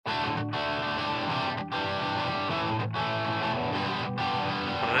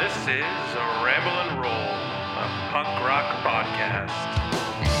This is a Ramble and Roll, a punk rock podcast.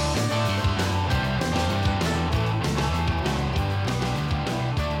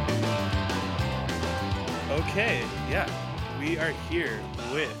 Okay, yeah, we are here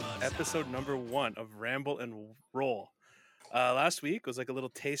with episode number 1 of Ramble and Roll. Last week was like a little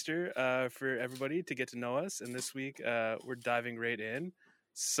taster for everybody to get to know us, and this week we're diving right in.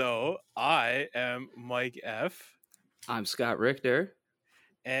 So I am Mike F. I'm Scott Richter.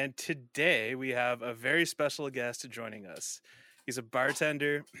 And today we have a very special guest joining us. He's a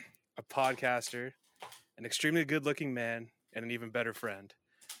bartender, a podcaster, an extremely good-looking man, and an even better friend.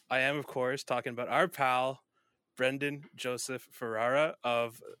 I am, of course, talking about our pal, Brendan Joseph Ferrara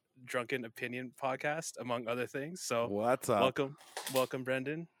of Drunken Opinion Podcast, among other things. So what's up? Welcome,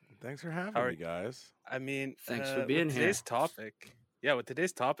 Brendan. Thanks for having me, guys. I mean, thanks for being here. With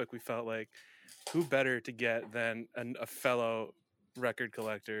today's topic, we felt like who better to get than a fellow record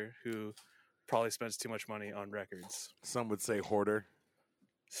collector who probably spends too much money on records. Some would say hoarder.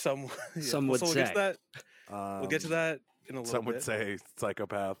 Some would say. We'll get to that in a little bit. Some would say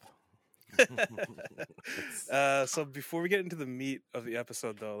psychopath. So before we get into the meat of the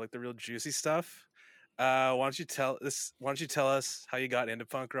episode, though, like the real juicy stuff, why don't you tell us how you got into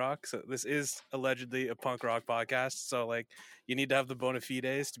punk rock? So this is allegedly a punk rock podcast, so like you need to have the bona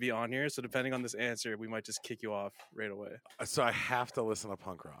fides to be on here. So depending on this answer, we might just kick you off right away. So I have to listen to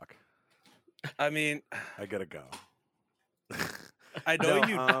punk rock. I mean, I gotta go. I know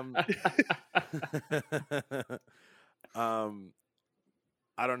you.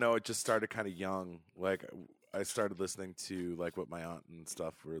 I don't know. It just started kind of young. Like I started listening to like what my aunt and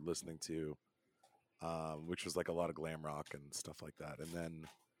stuff were listening to, which was like a lot of glam rock and stuff like that. And then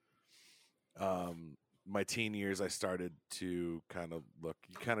my teen years, I started to kind of look.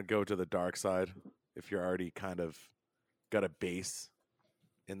 You kind of go to the dark side if you're already kind of got a base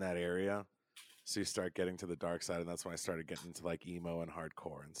in that area. So you start getting to the dark side, and that's when I started getting into like emo and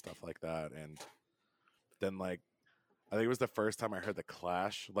hardcore and stuff like that. And then like I think it was the first time I heard the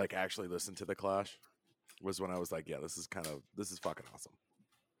Clash, like actually listen to the Clash, was when I was like, yeah, this is fucking awesome.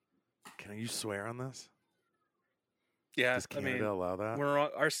 Can you swear on this? Yeah, does Canada allow that? We're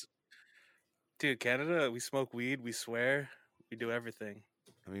on dude, Canada. We smoke weed, we swear, we do everything.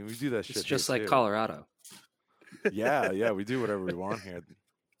 I mean, we do that shit. It's just like too. Colorado. Yeah, we do whatever we want here.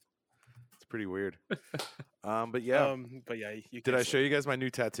 It's pretty weird. But yeah, did I show you guys my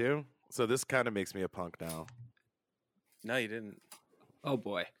new tattoo? So this kind of makes me a punk now. No, you didn't. Oh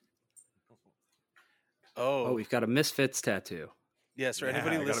boy. Oh, we've got a Misfits tattoo. Yes, for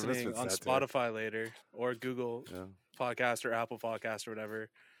anybody listening on Spotify later or Google Podcast or Apple Podcast or whatever,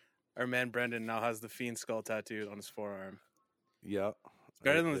 our man Brendan now has the Fiend skull tattooed on his forearm. Yep. It's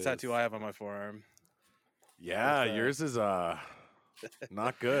better than the tattoo I have on my forearm. Yeah, yours is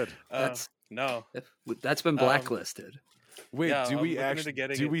not good. No. That's been blacklisted. Wait, do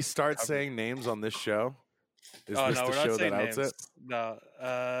we start saying names on this show? Is this the show that outs it? No,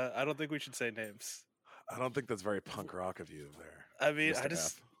 I don't think we should say names. I don't think that's very punk rock of you there. I mean,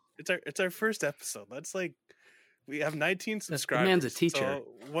 it's our first episode. That's like we have 19 subscribers. The man's a teacher. So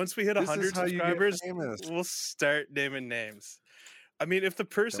once we hit 100 subscribers, we'll start naming names. I mean, if the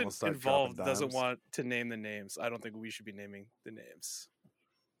person involved doesn't want to name the names, I don't think we should be naming the names.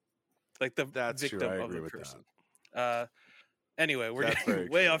 Like that's victim true. I of agree the with person. That. Anyway, we're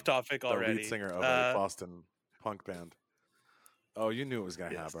getting way off topic already. The lead singer of a Boston punk band. Oh, you knew it was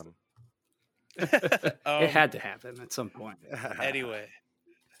going to happen. It had to happen at some point. Anyway,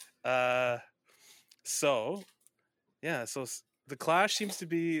 so the Clash seems to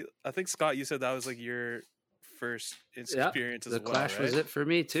be. I think Scott, you said that was like your first experience as well. The Clash right? was it for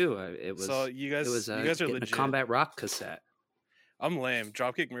me too. It was. So you guys are legit. A Combat Rock cassette. I'm lame.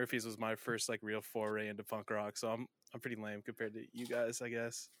 Dropkick Murphys was my first like real foray into punk rock, so I'm pretty lame compared to you guys, I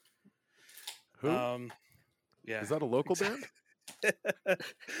guess. Who? Yeah. Is that a local band?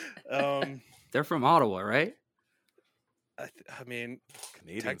 They're from Ottawa, right? I mean,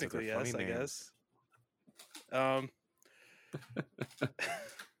 Canadians, technically yes, I guess.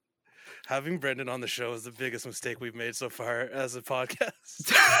 Having Brendan on the show is the biggest mistake we've made so far as a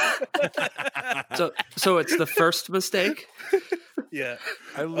podcast. So it's the first mistake. Yeah,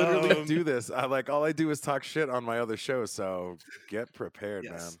 I literally do this. All I do is talk shit on my other show. So get prepared,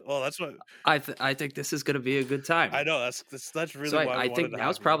 man. Well, that's what I think. This is going to be a good time. I know that's really. So why I think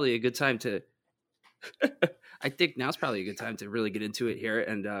now's probably a good time to. I think now's probably a good time to really get into it here,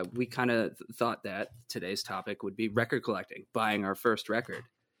 and we kind of thought that today's topic would be record collecting, buying our first record,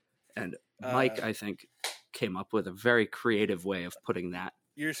 and Mike, I think, came up with a very creative way of putting that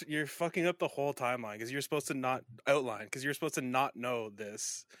you're fucking up the whole timeline because you're supposed to not outline because you're supposed to not know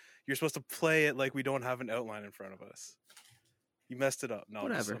this. You're supposed to play it like we don't have an outline in front of us. You messed it up. No,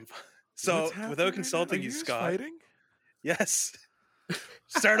 Whatever. So What's happening without right now? consulting Are you, guys Scott. Fighting? Yes.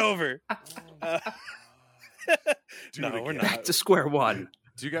 Start over. Do No, it we're again. not. Back to square one.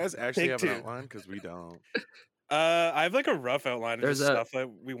 Do you guys actually Take have two. an outline? Because we don't. I have like a rough outline of There's just a- stuff that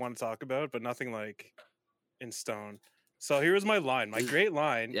we want to talk about, but nothing like in stone. So here was my line, my great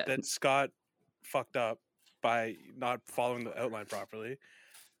line Yeah. that Scott fucked up by not following the outline properly.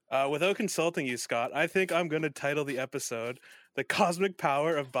 Without consulting you, Scott, I think I'm going to title the episode "The Cosmic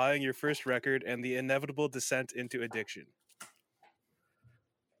Power of Buying Your First Record and the Inevitable Descent into Addiction."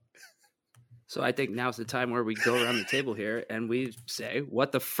 So I think now's the time where we go around the table here and we say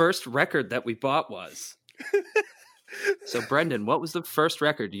what the first record that we bought was. So Brendan, what was the first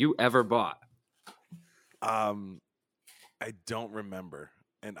record you ever bought? I don't remember,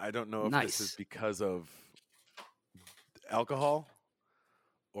 and I don't know if this is Nice. because of alcohol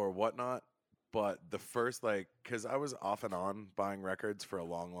or whatnot. But the first, because I was off and on buying records for a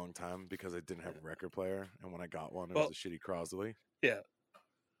long, long time because I didn't have a record player, and when I got one, it was a shitty Crosley.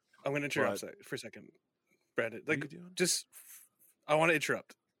 I'm going to interrupt for a second, Brandon. What are Like, you doing? I want to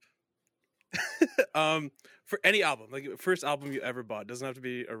interrupt. For any album, like first album you ever bought, doesn't have to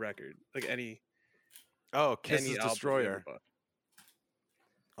be a record. Like any Oh, Kisses album you ever Destroyer bought.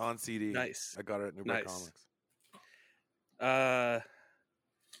 on CD. Nice. I got it at New Bright Nice. Comics.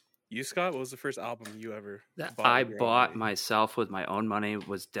 You, Scott, what was the first album you ever That bought? I with your own bought money? myself with my own money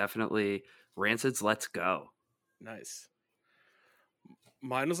was definitely Rancid's Let's Go. Nice.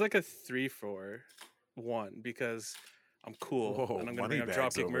 Mine was like a 3-4-1 because I'm cool Whoa, and I'm gonna bring up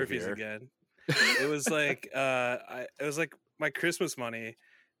Moneybags Dropkick over Murphys here. again. It was like it was like my Christmas money,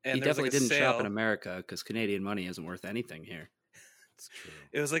 and You there was definitely like a didn't sale. shop in America because Canadian money isn't worth anything here. It's true.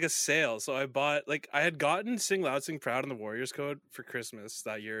 It was like a sale, so I bought I had gotten Sing Loud, Sing Proud and the Warriors Code for Christmas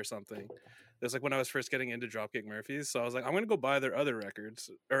that year or something. It was like when I was first getting into Dropkick Murphys, so I was like, I'm gonna go buy their other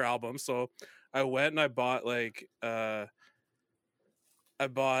records or albums. So I went and I bought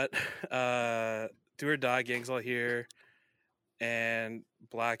Do or Die, Gangs All Here, and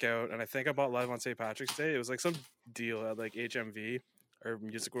Blackout, and I think I bought Live on St. Patrick's Day. It was like some deal at like HMV or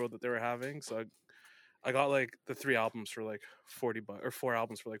Music World that they were having. So I got like the 3 albums for like $40 or 4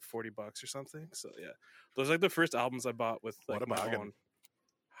 albums for like $40 or something. So yeah, those are like the first albums I bought with What like a my bargain. own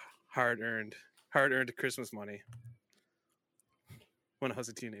hard earned Christmas money when I was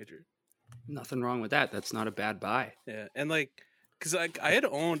a teenager. Nothing wrong with that. That's not a bad buy. Yeah, and like, cause I had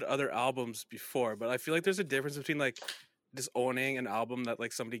owned other albums before, but I feel like there's a difference between like just owning an album that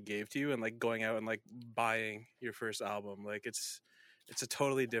like somebody gave to you and like going out and like buying your first album. Like it's a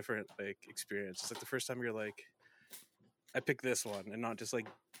totally different like experience. It's like the first time you're like, I picked this one and not just like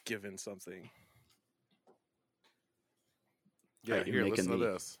given something. Yeah, Right, you're here, making listen to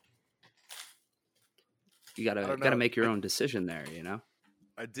the- this. You I gotta don't gotta know. make your own decision there, you know?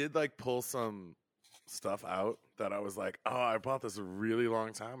 I did like pull some stuff out that I was like, oh, I bought this a really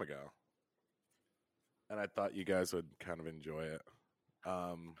long time ago. And I thought you guys would kind of enjoy it.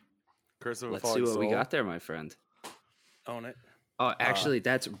 Curse of a Let's Falling see what Soul. we got there, my friend. Own it. Oh, actually,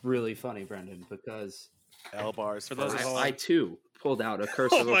 that's really funny, Brendan, because L bars For those first. at home. I too pulled out a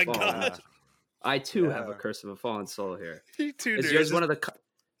Curse Oh of my a Fallen. God. I too have a Yeah. Curse of a Fallen Soul here. You two Is nerds. yours one of the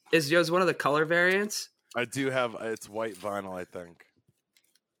is yours one of the color variants? I do have it's white vinyl, I think.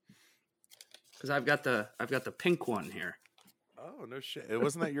 Because I've got the pink one here. Oh no shit! It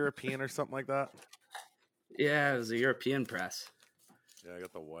wasn't that European or something like that. Yeah, it was a European press. Yeah, I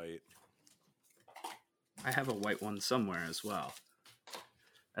got the white. I have a white one somewhere as well.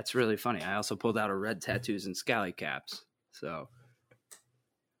 That's really funny. I also pulled out a red tattoos and scally caps. So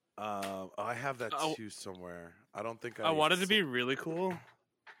I have that Oh. too somewhere. I don't think I wanted to be really cool,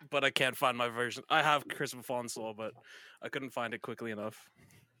 but I can't find my version. I have Curse of a Fallen Soul, but I couldn't find it quickly enough.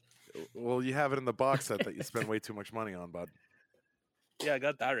 Well, you have it in the box set that you spend way too much money on, bud. Yeah, I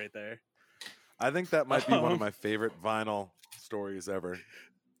got that right there. I think that might be one of Um, my favorite vinyl stories ever.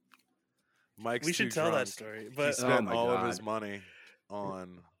 Mike's We should too tell that drunk. story. He But spent my all of his God. money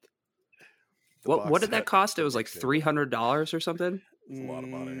on. the what box did that set cost? It of was like Mixtape. $300 or something. It's a lot of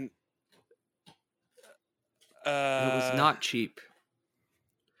money. It was not cheap.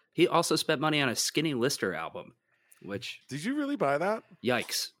 He also spent money on a Skinny Lister album, which Did you really buy that?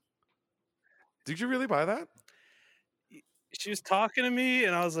 yikes. Did you really buy that? She was talking to me,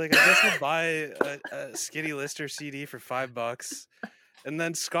 and I was like, I guess I'll buy a Skinny Lister CD for $5. And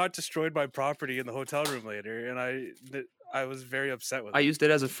then Scott destroyed my property in the hotel room later, and I was very upset with I it. used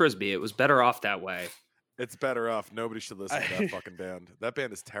it as a frisbee. It was better off that way. It's better off. Nobody should listen to that fucking band. That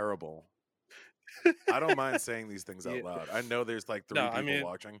band is terrible. I don't mind saying these things out Yeah. loud. I know there's like three No, people I mean,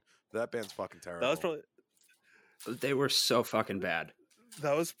 watching. That band's fucking terrible. that was probably They were so fucking bad.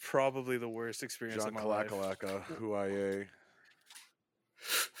 the worst experience John of my life. Kalakalaka, Huaye.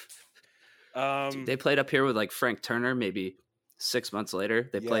 They played up here with like Frank Turner maybe 6 months later.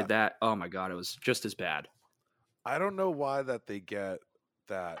 They Yeah. played that. Oh my god, it was just as bad. I don't know why that they get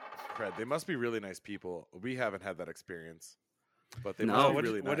that cred. They must be really nice people. We haven't had that experience, but they No. must be What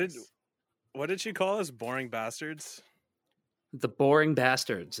really did- nice. what did she call us? Boring bastards. The boring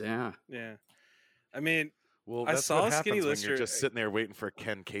bastards. Yeah. Yeah. I mean, Well, I that's saw what Skinny happens when Lister- you're just sitting there waiting for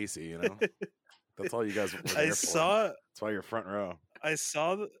Ken Casey. You know, that's all you guys were there I for. saw That's why you're front row.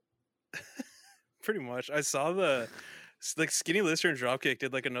 the pretty much. I saw the like Skinny Lister and Dropkick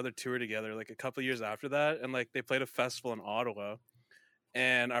did like another tour together like a couple years after that, and like they played a festival in Ottawa.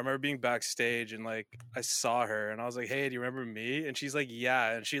 And I remember being backstage and like I saw her and I was like, "Hey, do you remember me?" And she's like,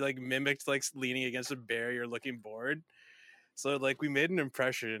 "Yeah." And she like mimicked like leaning against a barrier, looking bored. So like we made an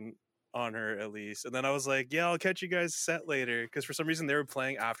impression on her at least. And then I was like, "Yeah, I'll catch you guys set later," because for some reason they were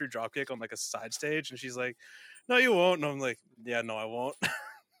playing after Dropkick on like a side stage. And she's like, "No, you won't." And I'm like, "Yeah, no, I won't."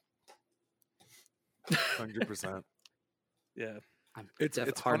 100%. Yeah. It's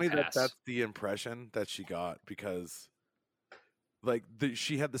Def- hard funny that pass. that's the impression that she got because, like,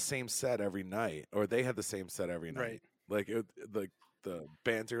 she had the same set every night, or they had the same set every night. Right. Like, like the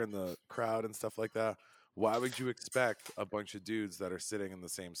banter in the crowd and stuff like that. Why would you expect a bunch of dudes that are sitting in the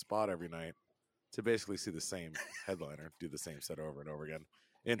same spot every night to basically see the same headliner do the same set over and over again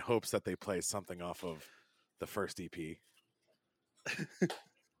in hopes that they play something off of the first EP?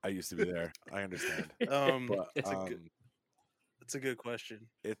 I used to be there. I understand. But It's a good question.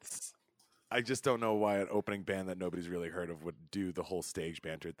 I just don't know why an opening band that nobody's really heard of would do the whole stage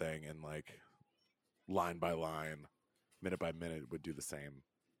banter thing and like line by line, minute by minute would do the same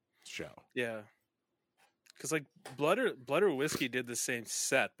show. Yeah. Because like Blood or Whiskey did the same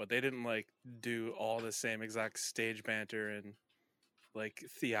set, but they didn't like do all the same exact stage banter and like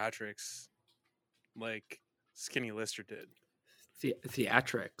theatrics like Skinny Lister did.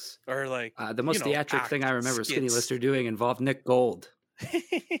 Theatrics. Or like The most theatric thing I remember Skinny Lister doing involved Nick Gold.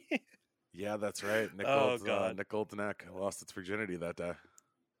 Yeah, that's right. Nick Oh, Gold's, God. Nick Gold's neck lost its virginity that day.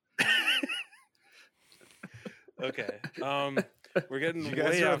 Okay. We're getting You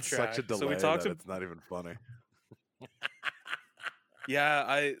guys way are off on track. such a delay So we talked that it's not even funny.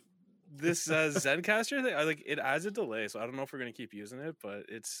 Yeah, this Zencaster thing, I like it adds a delay, so I don't know if we're gonna keep using it, but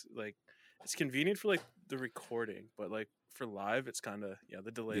it's like it's convenient for like the recording, but like for live, it's kind of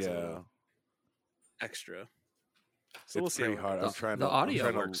the delay's a Yeah, little extra. So we'll it's see. pretty how it hard. goes. The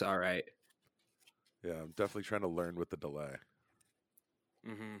audio works all right. Yeah, I'm definitely trying to learn with the delay.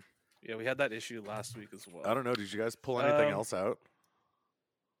 Mm-hmm. Yeah, we had that issue last week as well. I don't know. Did you guys pull anything else out?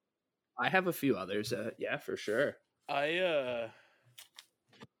 I have a few others. Yeah, for sure.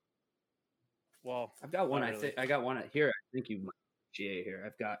 Well, I've got one. not I really. think I got one here. I think you might GA here.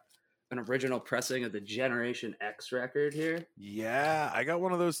 I've got an original pressing of the Generation X record here. Yeah, I got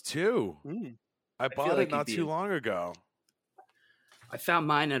one of those too. I feel bought like it not you'd be too in- long ago. I found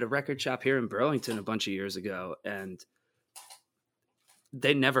mine at a record shop here in Burlington a bunch of years ago, and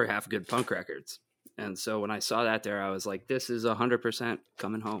they never have good punk records. And so when I saw that there, I was like, "This is 100%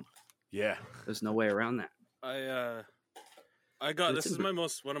 coming home. Yeah, There's no way around that." I got It's this in is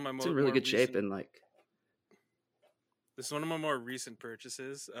one of my It's in really more good shape, recent- and like, This is one of my more recent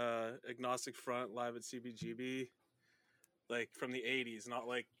purchases. Agnostic Front live at CBGB, like from the '80s, not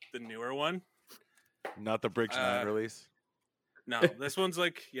like the newer one. not the Bridge 9 release. No, this one's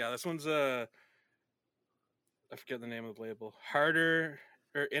like this one's I forget the name of the label. Harder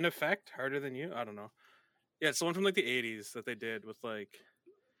or In Effect, Harder Than You. I don't know. Yeah, it's the one from like the '80s that they did with like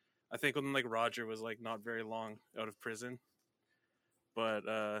I think when like Roger was like not very long out of prison, but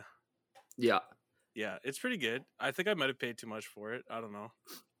yeah, yeah, it's pretty good. I think I might have paid too much for it. I don't know.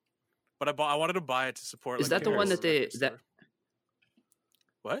 But I wanted to buy it to support. Is like, that the one Carol's that they- record that- store.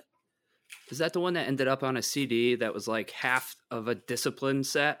 What? is that the one that ended up on a CD that was like half of a Discipline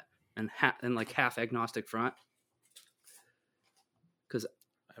set and like half Agnostic Front? Because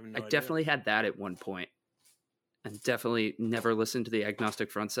I have no I idea. definitely had that at one point, and definitely never listened to the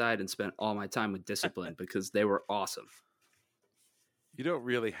Agnostic Front side and spent all my time with Discipline because they were awesome. You don't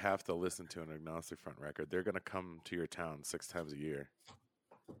really have to listen to an Agnostic Front record. They're going to come to your town 6 times a year.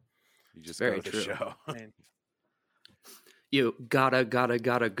 You just Very go to the true. show. I mean, You gotta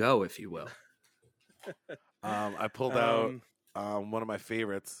go, if you will. I pulled out one of my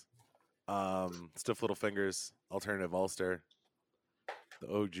favorites, Stiff Little Fingers, Alternative Ulster, the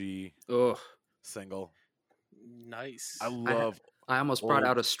OG Oh, single. Nice. I love. I almost brought old-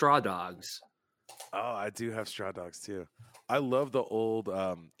 out a Straw Dogs. Oh, I do have Straw Dogs too. I love the old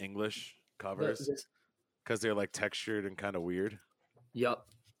English covers because they're like textured and kind of weird. Yup.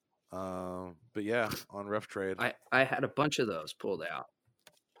 But yeah, on Rough Trade. I had a bunch of those pulled out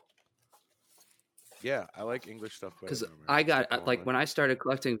Yeah, I like English stuff better because than I American got stuff, like normally. when I started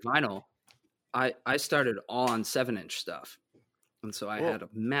collecting vinyl, I started all on 7-inch stuff, and so I Well, had a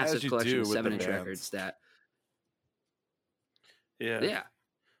massive you collection do of with the 7-inch bands. records that yeah.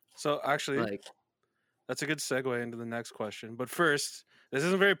 So actually, like that's a good segue into the next question. But first, this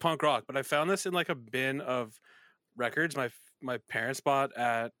isn't very punk rock, but I found this in like a bin of records my parents bought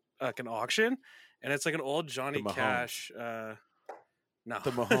at like an auction, and it's like an old Johnny The Mahones. Cash. No,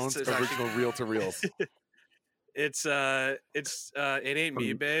 The Mahones it's original actually- reel to reels. It's It Ain't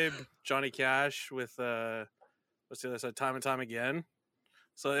Me, Babe, Johnny Cash with what's the other side? Time and Time Again.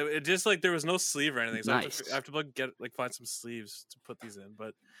 So it just like there was no sleeve or anything. So Nice. I have to like find some sleeves to put these in.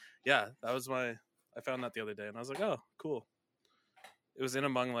 But yeah, that was I found that the other day and I was like, oh, cool. It was in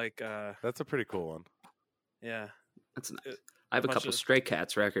among like That's a pretty cool one. yeah. that's nice. It- I have a bunch couple of- Stray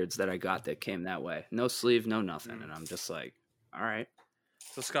Cats records that I got that came that way. No sleeve, no nothing, Mm. and I'm just like, all right.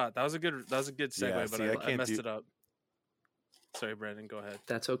 So Scott, that was a good segue, Yeah, but see, I I can't messed do- it up. Sorry, Brandon, go ahead.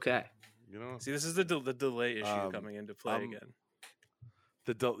 That's okay. You know, See, this is the delay issue coming into play again.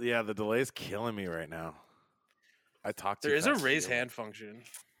 the delay's killing me right now. I talked. There is a raise hand function.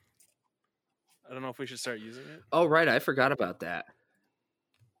 I don't know if we should start using it. Oh, right. I forgot about that.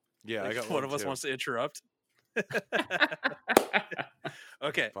 Yeah, Like, I got one of us too. wants to interrupt.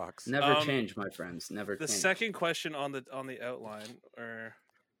 Okay. Fox. Never Um, change, my friends. Never The change. second question on the outline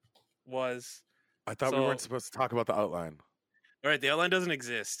was I thought we so- weren't supposed to talk about the outline. all right. The outline doesn't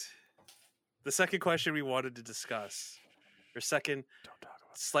exist. The second question we wanted to discuss, or second, Don't talk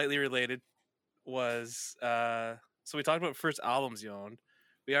about. slightly related, was so we talked about first albums you owned.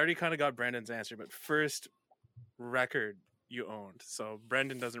 We already kind of got Brandon's answer, but first record you owned. So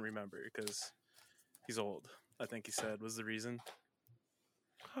Brendan doesn't remember because he's old. I think he said was the reason.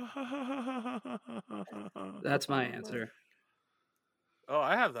 That's my answer. Oh,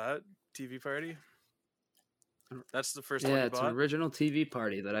 I have that TV Party. That's the first one Yeah, you it's an bought. original TV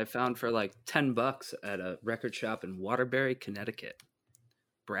party that I found for like $10 at a record shop in Waterbury, Connecticut.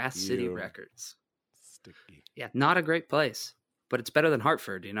 Brass City Ew. Records. Sticky. Yeah, not a great place, but it's better than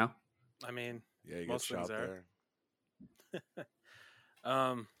Hartford, you know? I mean, Yeah, you Most get shot things are. there.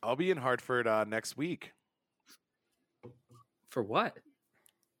 um, I'll be in Hartford next week. For what?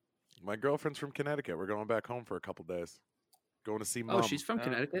 My girlfriend's from Connecticut. We're going back home for a couple days. Going to see Mom. Oh, she's from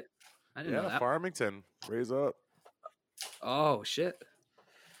Connecticut? I didn't know Yeah, that. Farmington. Raise up. Oh, shit.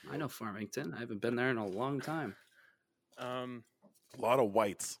 I know Farmington. I haven't been there in a long time. um, A lot of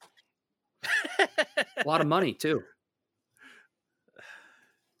whites. A lot of money, too.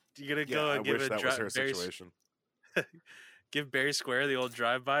 you gonna Yeah, go I and give wish a that was her Barry, situation. give Barry Square the old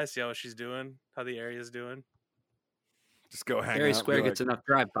drive-by, see how she's doing, how the area's doing. Just go hang Barry out. Square be gets like, enough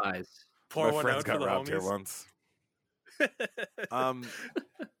drive-bys. Pour my one friends out for got the robbed here homies. once.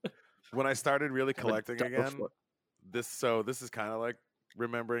 When I started really collecting Double again, foot. this is kind of like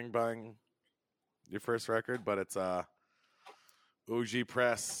remembering buying your first record, but it's OG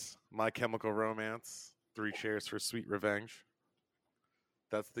Press, My Chemical Romance, 3 Cheers for Sweet Revenge.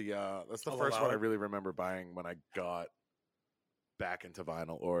 That's the I'll first allow one I it. really remember buying when I got back into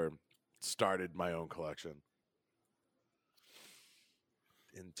vinyl or started my own collection.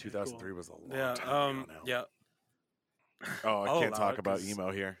 In 2003 was a long Yeah, time ago now. yeah, Oh, I I'll can't allow talk it about 'cause-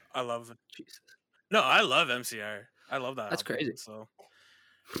 emo here. I love. Jesus. No, I love MCR. I love that. That's album, crazy. So,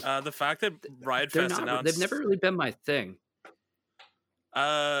 the fact that Riot They're Fest not, announced they've never really been my thing.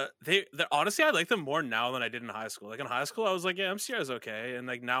 they honestly I like them more now than I did in high school. Like in high school, I was like, yeah, MCR is okay, and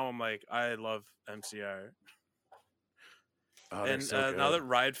like now I'm like, I love MCR. Oh, they're And so now good. that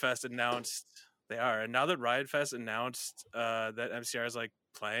Riot Fest announced, that MCR is like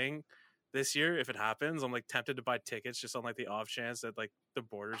playing this year, if it happens, I'm like tempted to buy tickets just on like the off chance that like the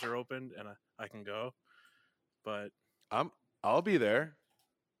borders are opened and I can go. But I'll be there.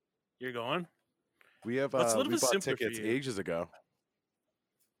 you're going? We have Well, it's a little we bit bought simpler for tickets you. ages ago.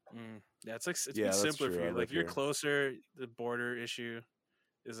 Yeah, it's like it's Yeah, been that's simpler true. for I you. Like live if you're here. closer, the border issue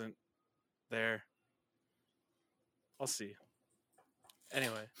isn't there. I'll see.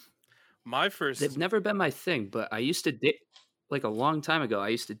 Anyway, my first They've never been my thing, but I used to date, like a long time ago, I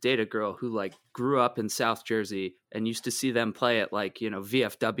used to date a girl who like grew up in South Jersey and used to see them play at like,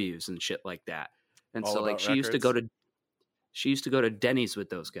 VFWs and shit like that. And All so like About she used to go to Denny's with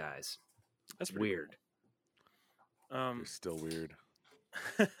those guys. that's pretty Weird. cool. They're still weird.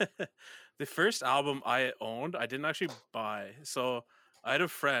 The first album I owned, I didn't actually buy. So I had a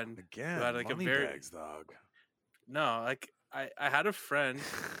friend Again, who had like money a very bags, dog. no, like I had a friend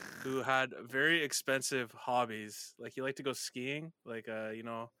who had very expensive hobbies. Like he liked to go skiing. Like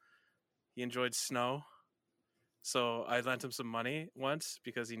he enjoyed snow. So I lent him some money once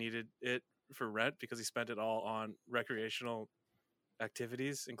because he needed it for rent because he spent it all on recreational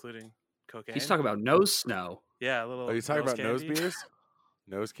activities, including cocaine. He's talking about nose snow. Yeah, a little. Are you talking about nose candy. beers?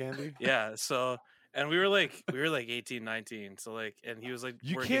 Nose candy? Yeah. So, and we were like 18, 19. So like, and he was like,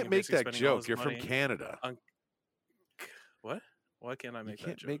 You working can't and make basically that spending all joke. his You're from money Canada. on- What? Why can't I You make that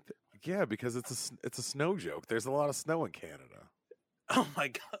can't joke? make yeah, because it's a snow joke. There's a lot of snow in Canada. Oh my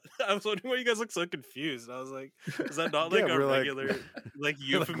god! I was wondering why you guys look so confused. I was like, is that not like Yeah, a we're like- regular like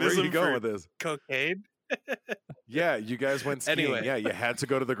You're like, where are euphemism you going for with this? cocaine? Yeah, you guys went skiing. Anyway. Yeah, you had to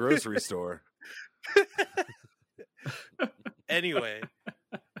go to the grocery store. Anyway,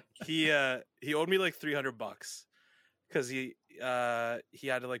 he owed me like $300 because he had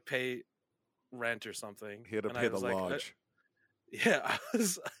to like pay rent or something. He had to And I pay the was like, lodge. yeah,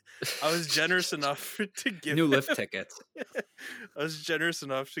 I was generous enough to give New him, lift tickets. I was generous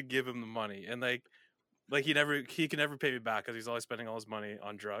enough to give him the money, and like he can never pay me back because he's always spending all his money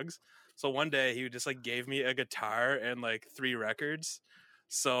on drugs. So one day he just like gave me a guitar and like 3 records.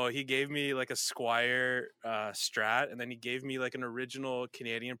 So he gave me like a Squire Strat, and then he gave me like an original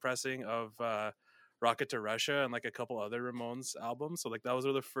Canadian pressing of Rocket to Russia and like a couple other Ramones albums. So like those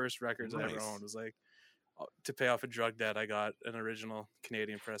were the first records I ever Nice. owned. It was like to pay off a drug debt, I got an original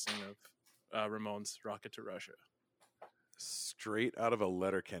Canadian pressing of Ramones Rocket to Russia. Straight out of a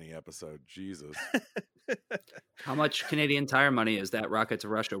Letterkenny episode. Jesus. How much Canadian Tire money is that Rocket to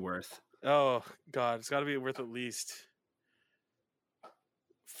Russia worth? Oh God, it's got to be worth at least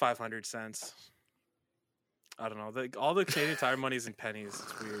 500 cents. I don't know. All the Canadian Tire money is in pennies.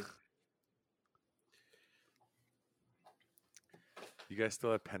 It's weird. You guys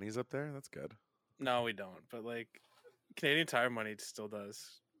still have pennies up there? That's good. No, we don't. But like Canadian Tire money still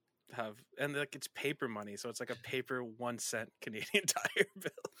does have, and like it's paper money, so it's like a paper 1 cent Canadian Tire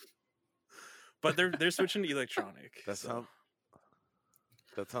bill. But they're switching to electronic. That so. sounds.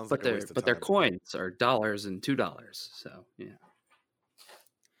 That sounds But like a their waste of but their time. coins are dollars and $2. So yeah.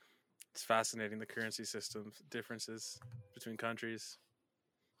 It's fascinating the currency system differences between countries.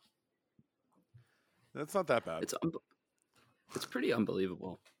 That's not that bad. It's pretty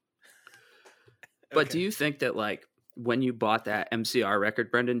unbelievable. But do you think that like when you bought that MCR record,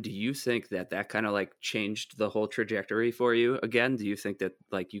 Brendan, do you think that kind of like changed the whole trajectory for you again? Do you think that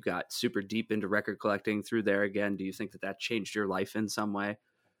like you got super deep into record collecting through there again? Do you think that changed your life in some way?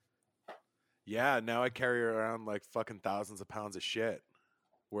 Yeah, now I carry around like fucking thousands of pounds of shit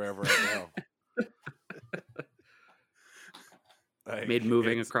wherever I go. Like, Made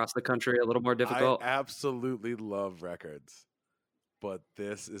moving it's- across the country a little more difficult? I absolutely love records, but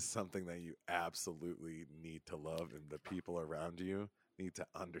this is something that you absolutely need to love, and the people around you need to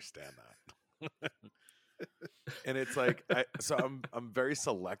understand that. And it's like, I'm very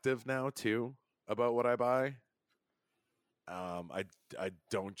selective now too about what I buy. I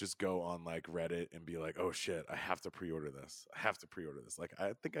don't just go on like Reddit and be like, oh shit, I have to pre-order this. I have to pre-order this. Like,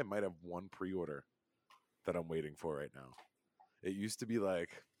 I think I might have one pre-order that I'm waiting for right now. It used to be like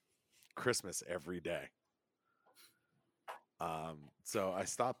Christmas every day. So I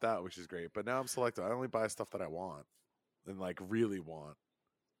stopped that, which is great. But now I'm selective. I only buy stuff that I want and like really want.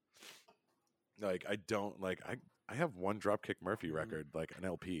 Like I don't like I have one Dropkick Murphy record, like an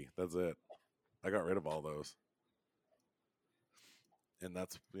LP. That's it. I got rid of all those. And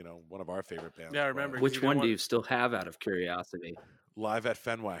that's, one of our favorite bands. Yeah, I remember. Which didn't one do want- you still have out of curiosity? Live at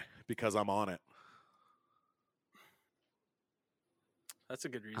Fenway, because I'm on it. That's a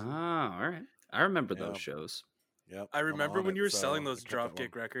good reason. Oh, all right. I remember Yeah. those shows. Yep. I I'm remember on when it, you were so selling I those kept that one.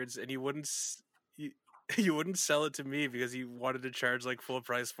 Dropkick records, and you wouldn't you wouldn't sell it to me because you wanted to charge like full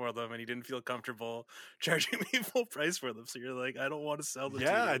price for them, and you didn't feel comfortable charging me full price for them. So you're like, I don't want to sell them.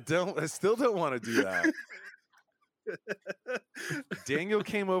 Yeah, I still don't want to do that. Daniel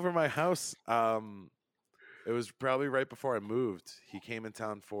came over my house. It was probably right before I moved. He came in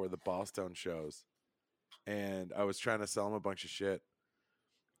town for the Boston shows, and I was trying to sell him a bunch of shit.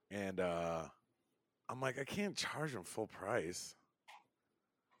 And I'm like, I can't charge him full price.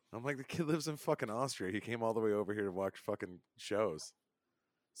 I'm like, the kid lives in fucking Austria. He came all the way over here to watch fucking shows.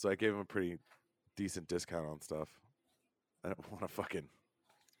 So I gave him a pretty decent discount on stuff. I don't want to fucking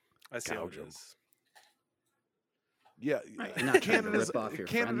I see how it gouge 'em. is. Yeah, Right, you're not trying to Canada's rip off your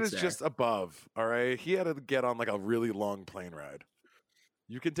Canada's friends just above. All right, he had to get on like a really long plane ride.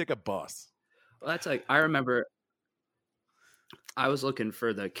 You can take a bus. Well, that's like I remember I was looking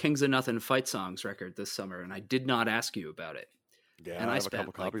for the Kings of Nothing Fight Songs record this summer, and I did not ask you about it. Yeah, And I I have a spent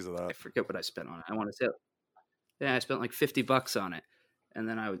couple copies of I that. forget what I spent on it. I want to say, yeah, I spent like $50 on it. And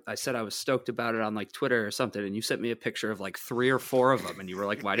then I said I was stoked about it on like Twitter or something, and you sent me a picture of like 3 or 4 of them, and you were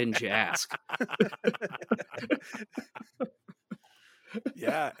like, "Why didn't you ask?"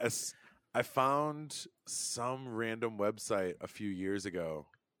 Yeah, I found some random website a few years ago,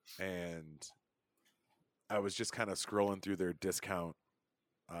 and I was just kind of scrolling through their discount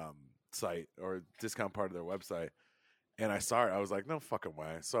site or discount part of their website, and I saw it. I was like, no fucking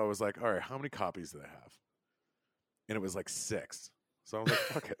way. So I was like, all right, how many copies do they have? And it was like 6. So I was like,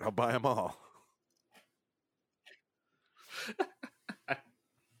 fuck it, I'll buy them all.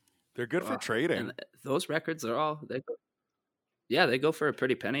 They're good for trading. And those records are all they go for a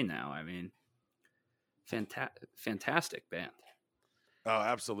pretty penny now. I mean, fantastic band. Oh,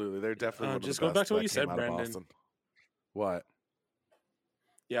 absolutely. They're definitely one of just the going best back to what that you came said, out of Brendan. Boston. What?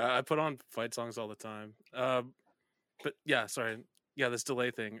 Yeah, I put on fight songs all the time. But yeah, sorry. Yeah, this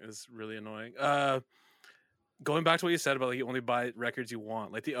delay thing is really annoying. Going back to what you said about like you only buy records you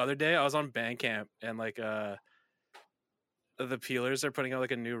want. Like the other day, I was on Bandcamp and like the Peelers are putting out like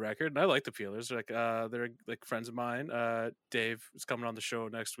a new record, and I like the Peelers. They're like friends of mine. Dave is coming on the show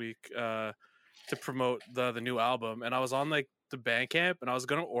next week to promote the new album, and I was on like the Bandcamp, and I was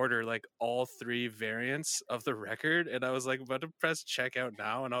gonna order like all 3 variants of the record, and I was like about to press checkout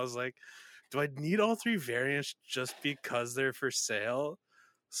now, and I was like, do I need all 3 variants just because they're for sale?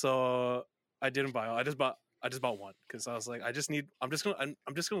 So I didn't buy all. I just bought one because I was like, I'm just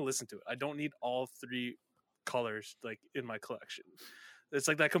gonna listen to it. I don't need all 3 colors like in my collection. It's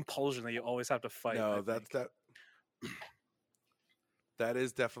like that compulsion that you always have to fight. No, that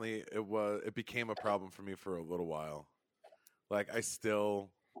is definitely it became a problem for me for a little while. Like I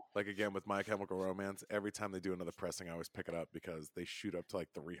still like again with My Chemical Romance, every time they do another pressing, I always pick it up because they shoot up to like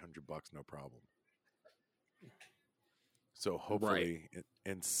 $300 no problem. So hopefully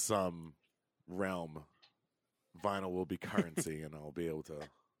in some realm vinyl will be currency and I'll be able to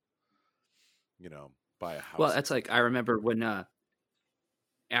buy a house. Well, that's like I remember when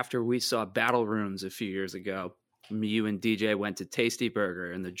after we saw Battle Rooms a few years ago, you and DJ went to Tasty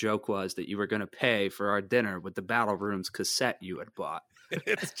Burger, and the joke was that you were going to pay for our dinner with the Battle Rooms cassette you had bought.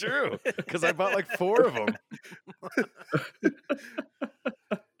 It's true because I bought like 4 of them.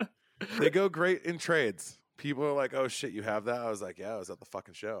 They go great in trades. People are like, "Oh shit, you have that?" I was like, "Yeah, I was at the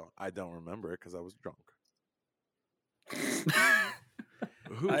fucking show. I don't remember it because I was drunk."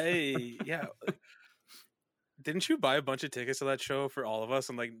 Didn't you buy a bunch of tickets to that show for all of us,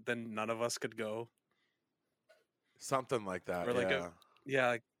 and like then none of us could go? Something like that. Or like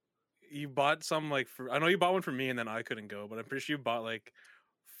like you bought some like I know you bought one for me, and then I couldn't go, but I'm pretty sure you bought like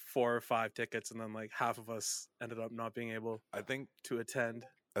 4 or 5 tickets, and then like half of us ended up not being able to attend.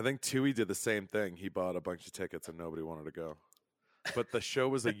 I think Tui did the same thing. He bought a bunch of tickets and nobody wanted to go. But the show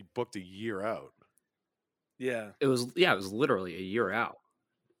was booked a year out. Yeah. It was literally a year out.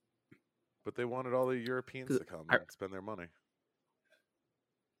 But they wanted all the Europeans to come and spend their money.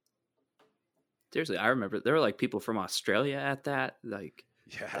 Seriously, I remember there were like people from Australia at that. Like,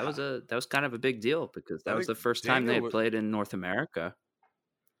 yeah, that was kind of a big deal because that was the first time they had played in North America.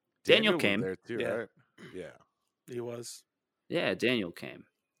 Daniel came there too, right? Yeah, he was. Yeah, Daniel came.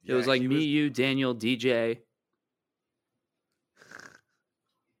 Yeah, it was like me, you, Daniel, DJ.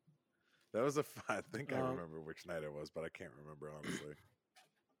 That was I think I remember which night it was, but I can't remember honestly.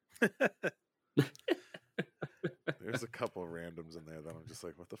 There's a couple of randoms in there that I'm just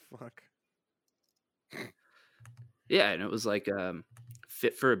like, what the fuck? Yeah, and it was like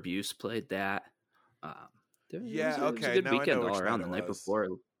Fit for Abuse played that. It was a good weekend all around the night before.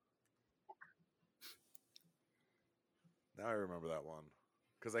 Now I remember that one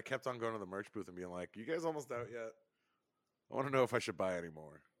because I kept on going to the merch booth and being like, "You guys almost out yet? I want to know if I should buy any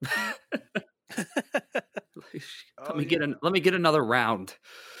more." Let me get another round.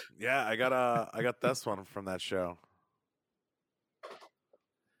 Yeah, I got this one from that show.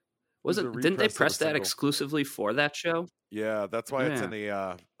 Didn't they press that exclusively for that show? Yeah, that's why it's in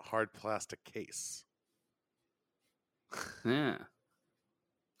a hard plastic case. Yeah.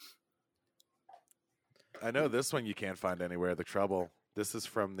 I know this one you can't find anywhere. The Trouble. This is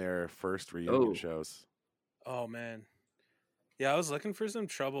from their first reunion shows. Oh man, yeah. I was looking for some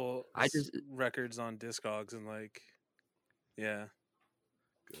Trouble records on Discogs and like, yeah.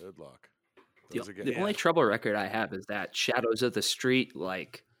 Good luck. The only Trouble record I have is that Shadows of the Street,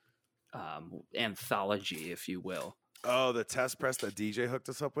 like anthology, if you will. Oh, the test press that DJ hooked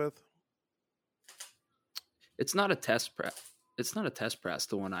us up with. It's not a test press. It's not a test press.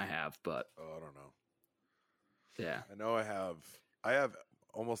 The one I have, but I don't know. Yeah. I know I have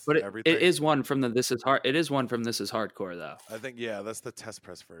almost But everything. it is one from the This Is Hard. It is one from This Is Hardcore though. I think that's the test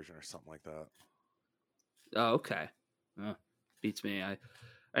press version or something like that. Oh, okay. Beats me. I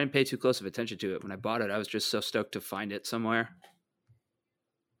didn't pay too close of attention to it when I bought it. I was just so stoked to find it somewhere.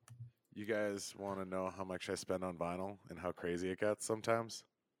 You guys want to know how much I spend on vinyl and how crazy it gets sometimes?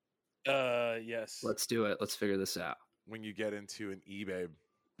 Yes. Let's do it. Let's figure this out. When you get into an eBay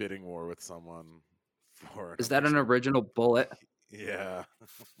bidding war with someone for Is that an original bullet? Yeah.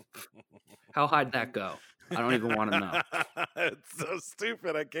 How high'd that go? I don't even want to know. It's so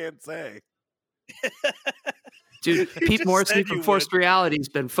stupid. I can't say. Dude, You Pete just Morrissey said from you Forced Reality's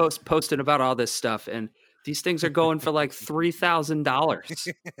been posting about all this stuff, and these things are going for like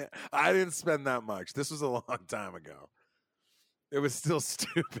 $3,000. I didn't spend that much. This was a long time ago. It was still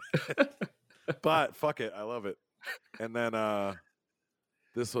stupid. But fuck it. I love it. And then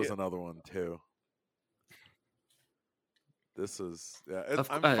this was another one too. This is I'm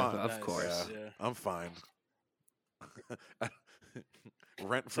fine. Of Nice. course. Yeah. I'm fine.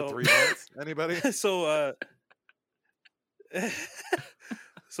 Rent for So- 3 months? Anybody? So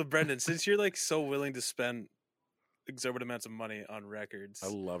so Brendan, since you're like so willing to spend exorbitant amounts of money on records, I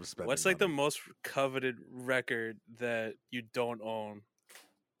love spending. what's like the money. most coveted record that you don't own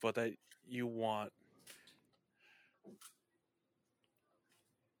but that you want?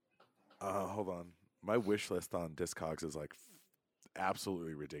 Hold on. My wish list on Discogs is like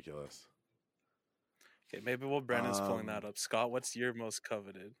absolutely ridiculous. Okay, maybe while Brendan's pulling that up, Scott, what's your most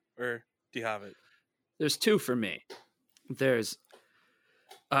coveted? Or do you have it? There's two for me. There's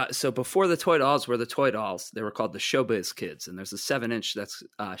so before the Toy Dolls were the Toy Dolls, they were called the Showbiz Kids, and there's a 7-inch that's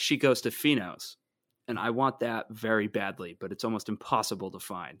She Goes to Finos, and I want that very badly, but it's almost impossible to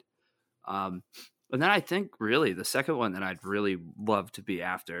find. And then I think really the second one that I'd really love to be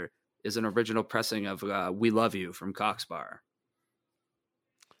after is an original pressing of "We Love You" from Coxbar.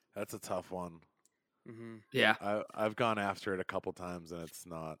 That's a tough one. Mm-hmm. Yeah, I've gone after it a couple times and it's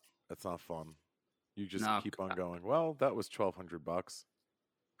not fun. You just No, keep on going. Well, that was $1,200.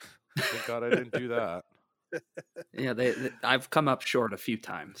 Thank God I didn't do that. yeah. I've come up short a few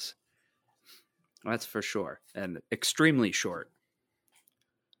times. That's for sure, and extremely short.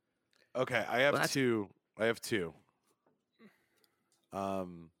 Okay, I have Well, that's- two. I have two.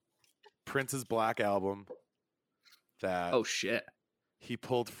 Prince's Black Album that Oh shit! he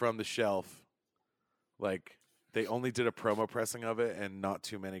pulled from the shelf. Like they only did a promo pressing of it, and not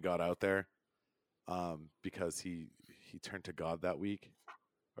too many got out there, because he turned to God that week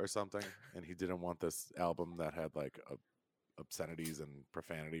or something, and he didn't want this album that had like obscenities and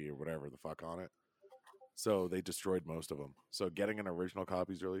profanity or whatever the fuck on it. So they destroyed most of them. So getting an original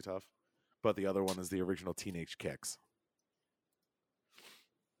copy is really tough. But the other one is the original Teenage Kicks.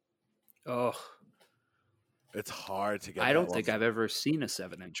 Oh, It's hard to get. I don't that think one. I've ever seen a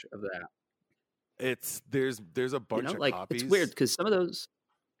 7-inch of that. It's there's a bunch of like copies. it's weird because some of those.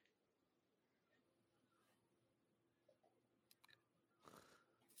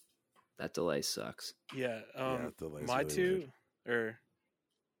 That delay sucks. Yeah. the delay's My really two, weird. or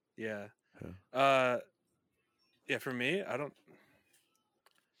yeah, for me, I don't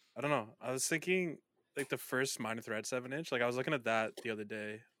know. I was thinking like the first Minor Threat 7-inch. Like I was looking at that the other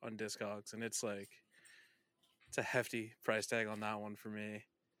day on Discogs, and it's a hefty price tag on that one for me.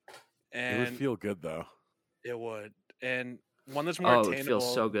 It would And feel good though. it would. And one that's more Oh, attainable. it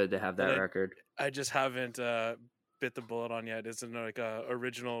feels so good to have that but record. I just haven't bit the bullet on yet. It's like a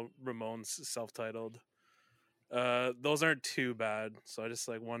original Ramones self-titled. Those aren't too bad, so I just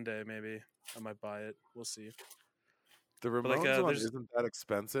like one day maybe I might buy it. We'll see. The Ramones like, one there's- isn't that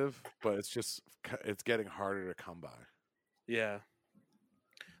expensive, but it's getting harder to come by. Yeah,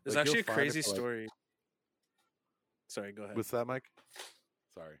 there's Like, actually a you'll find it crazy for, like- story. Sorry, go ahead. What's that, Mike?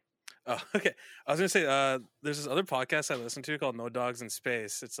 Sorry. Oh, okay. I was gonna say, there's this other podcast I listen to called No Dogs in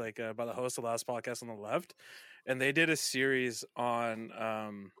Space. It's like by the host of the last podcast on the left, and they did a series on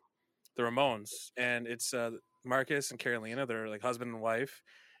the Ramones, and it's Marcus and Carolina. They're like husband and wife,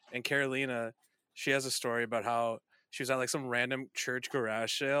 and Carolina, she has a story about how she was at like some random church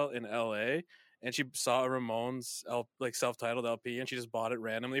garage sale in L.A. and she saw a Ramones like self-titled LP, and she just bought it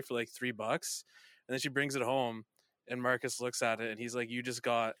randomly for like $3, and then she brings it home. And Marcus looks at it and he's like, "You just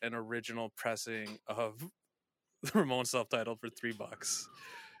got an original pressing of the Ramones self-titled for $3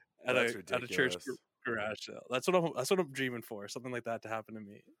 at That's a church ridiculous. garage sale." That's what I'm dreaming for. Something like that to happen to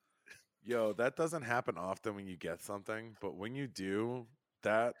me. Yo, that doesn't happen often when you get something, but when you do,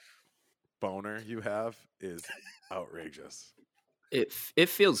 that boner you have is outrageous. It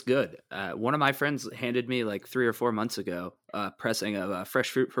feels good. One of my friends handed me like 3 or 4 months ago pressing of Fresh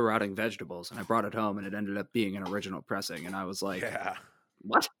Fruit for Rotting Vegetables, and I brought it home, and it ended up being an original pressing, and I was like, Yeah.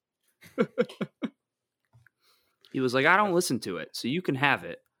 "What?" He was like, "I don't listen to it, so you can have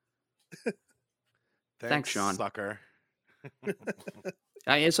it." Thanks, Sean. Sucker.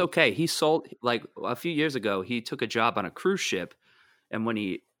 It's okay. He sold, like, a few years ago, he took a job on a cruise ship, and when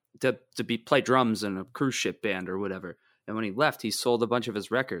he to play drums in a cruise ship band or whatever. And when he left, he sold a bunch of his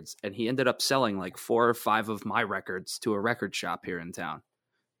records, and he ended up selling like 4 or 5 of my records to a record shop here in town.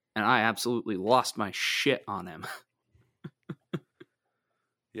 And I absolutely lost my shit on him.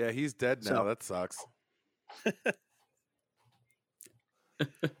 Yeah, he's dead now. So- That sucks.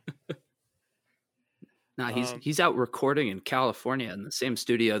 Nah, he's out recording in California in the same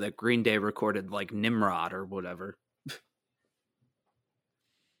studio that Green Day recorded like Nimrod or whatever.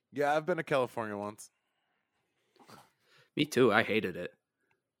 Yeah, I've been to California once. Me too. I hated it.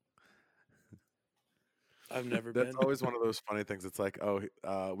 I've never That's been. always one of those funny things. It's like,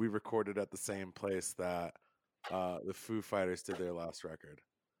 we recorded at the same place that the Foo Fighters did their last record.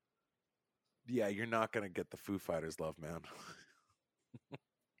 Yeah, you're not gonna get the Foo Fighters love, man.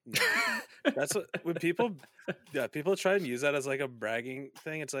 No. That's what when people try and use that as like a bragging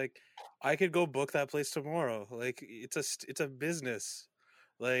thing. It's like, I could go book that place tomorrow. Like it's a business.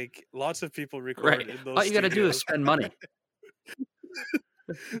 Like lots of people record Right. in those All you got to do is studios. spend money.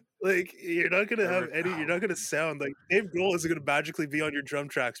 Like you're not gonna have Never- you're not gonna sound like Dave Grohl isn't gonna magically be on your drum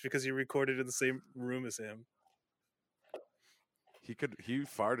tracks because you recorded in the same room as him. He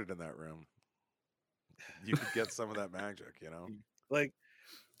farted in that room. You could get some of that magic, you know. Like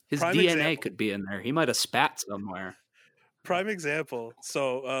His Prime DNA example. could be in there. He might have spat somewhere. prime example.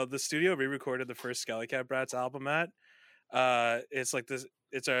 So the studio we recorded the first Skelly Cat Brats album at. It's like this.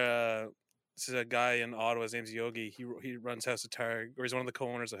 It's a guy in Ottawa. His name's Yogi. He runs House of Targ, or he's one of the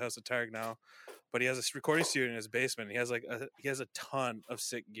co-owners of House of Targ now. But he has a recording studio in his basement. He has a ton of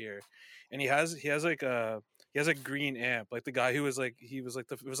sick gear, and he has a green amp. Like the guy who was like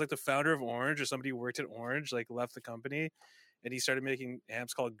the founder of Orange, or somebody who worked at Orange, like left the company, and he started making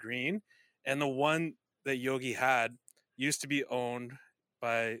amps called Green. And the one that Yogi had used to be owned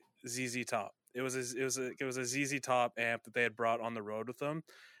by ZZ Top. It was a ZZ Top amp that they had brought on the road with them,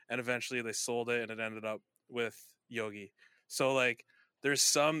 and eventually they sold it, and it ended up with Yogi. So like,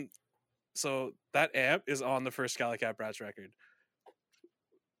 so that amp is on the first Skelly Cat Brats record.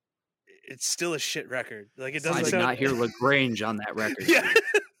 It's still a shit record. Like it I doesn't did sound. not hear LaGrange on that record. Yeah.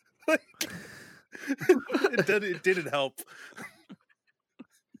 Like, it didn't help.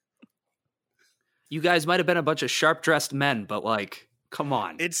 You guys might have been a bunch of sharp-dressed men, but like, come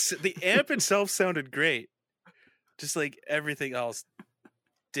on. It's the amp itself sounded great, just like everything else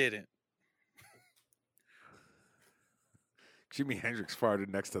didn't. Jimi Hendrix farted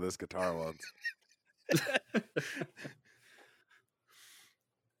next to this guitar once.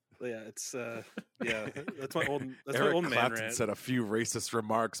 Yeah, it's yeah. That's my old Eric man Clapton rant. said a few racist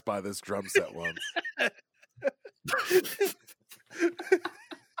remarks by this drum set once.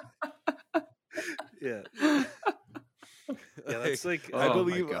 Yeah. Yeah, that's like Oh I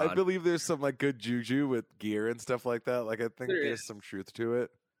my I God. believe there's some like good juju with gear and stuff like that. Like I think There there's is. some truth to it.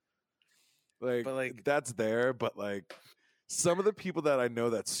 Like, But, like- that's there, but like some of the people that I know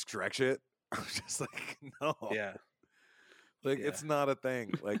that stretch it, I'm just like, no. yeah. Like Yeah. it's not a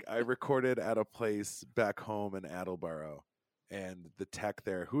thing. Like I recorded at a place back home in Attleboro, and the tech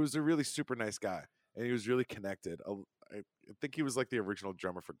there, who was a really super nice guy, and he was really connected. I think he was like the original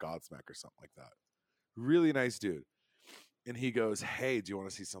drummer for Godsmack or something like that. Really nice dude. And he goes, "Hey, do you want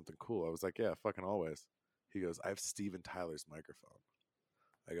to see something cool?" I was like, "Yeah, fucking always." He goes, "I have Steven Tyler's microphone."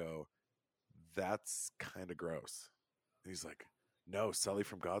 I go, "That's kind of gross." And he's like, "No, Sully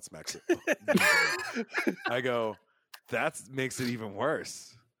from Godsmack's it." I go, "That makes it even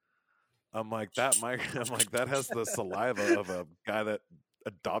worse." I'm like, that has the saliva of a guy that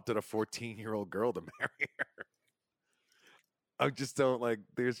adopted a 14-year-old girl to marry her. I just don't like.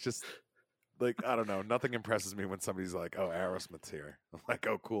 There's just like, I don't know. Nothing impresses me when somebody's like, "Oh, Aerosmith's here." I'm like,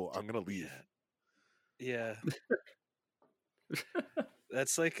 "Oh, cool. I'm gonna leave." Yeah.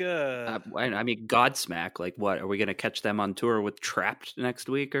 That's like I mean, Godsmack. Like, what are we going to catch them on tour with Trapped next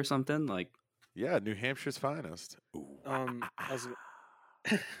week or something? Like, Yeah, New Hampshire's finest. Ooh. I was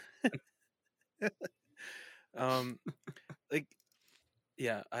like,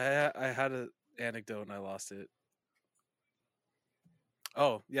 yeah, I had an anecdote and I lost it.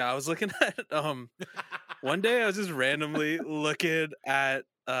 Oh yeah, I was looking at one day I was just randomly looking at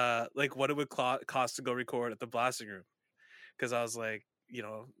like what it would cost to go record at the Blasting Room, because I was like,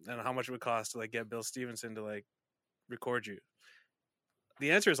 and how much it would cost to like get Bill Stevenson to like record you.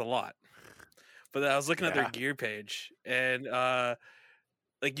 the answer is a lot. But I was looking at their Yeah. gear page, and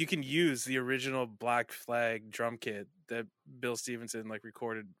like you can use the original Black Flag drum kit that Bill Stevenson like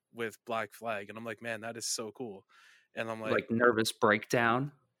recorded with Black Flag, and I'm like, man, that is so cool. And I'm like, Nervous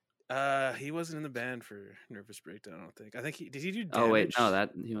Breakdown. he wasn't in the band for Nervous Breakdown. I don't think. I think he did. He do Damage? Oh wait, no,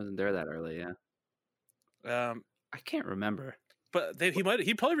 that he wasn't there that early. Yeah, Um, I can't remember. but he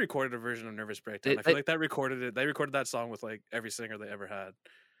probably recorded a version of Nervous Breakdown. I feel like that recorded it. They recorded that song with like every singer they ever had.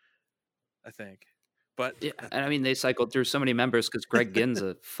 I think. But Yeah, and I mean they cycled through so many members because Greg Ginn's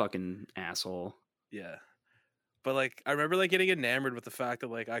a fucking asshole. yeah. But like I remember like getting enamored with the fact that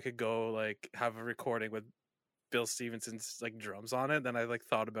like I could go like have a recording with Bill Stevenson's like drums on it. Then I like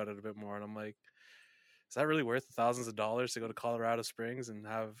thought about it a bit more, and I'm like, is that really worth thousands of dollars to go to Colorado Springs and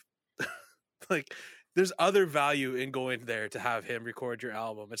have like there's other value in going there to have him record your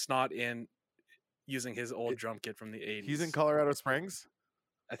album. It's not in using his old drum kit from the 80s. He's in Colorado Springs?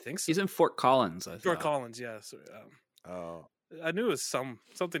 I think so. He's in Fort Collins. I Fort thought. Collins, yeah. So, Oh, I knew it was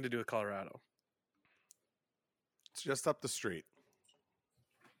something to do with Colorado. it's just up the street.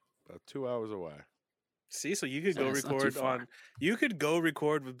 About 2 hours away. See, so you could Yeah, go it's not too record far. on. You could go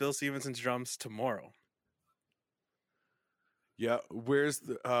record with Bill Stevenson's drums tomorrow. Yeah, where's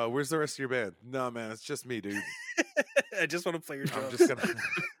the rest of your band? No, man, it's just me, dude. I just want to play your drums. I'm just gonna.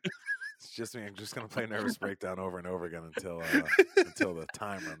 It's just me. I'm just gonna play Nervous Breakdown over and over again until the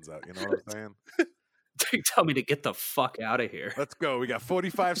time runs out. You know what I'm saying? You tell me to get the fuck out of here. Let's go. We got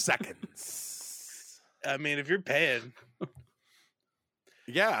 45 seconds. I mean, if you're paying,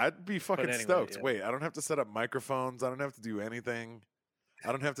 Yeah, I'd be fucking anyway, stoked. yeah. Wait, I don't have to set up microphones. I don't have to do anything.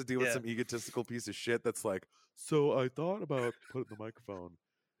 I don't have to deal with Yeah. some egotistical piece of shit that's like, so I thought about putting the microphone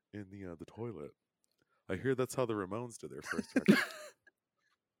in the toilet. I hear that's how the Ramones did their first record.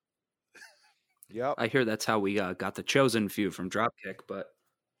 Yep. I hear that's how we got the Chosen Few from Dropkick, but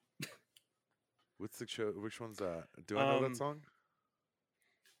What's the show? Which one's that? Do I know that song?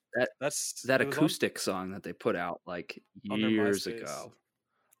 that's that it was on- acoustic song that they put out like on their years MySpace. ago.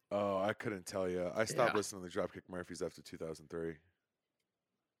 Oh, I couldn't tell you. I stopped Yeah. listening to Dropkick Murphys after 2003.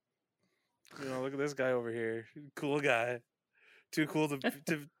 You know, look at this guy over here, cool guy, too cool to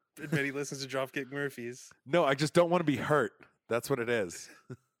admit he listens to Dropkick Murphys. No, I just don't want to be hurt. That's what it is.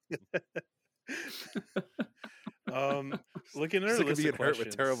 Looking at our Sick of list being of hurt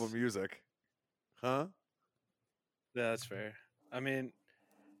with terrible questions. music. Huh? Yeah, that's fair. I mean,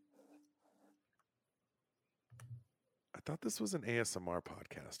 I thought this was an ASMR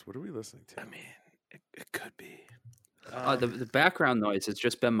podcast. What are we listening to? I mean, it could be. The background noise has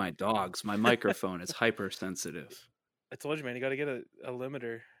just been my dogs. My microphone is hypersensitive. I told you, man, you got to get a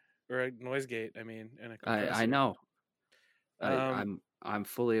limiter or a noise gate. I mean, and a compressor. I know. Um, I'm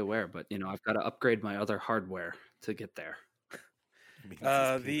fully aware, but you know I've got to upgrade my other hardware to get there. Means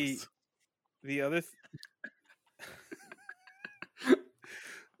his penis. The other.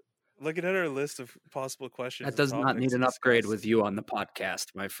 Looking at our list of possible questions, That and does not topics need to an upgrade discuss. with you on the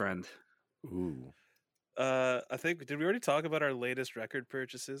podcast, my friend. Ooh. I think did we already talk about our latest record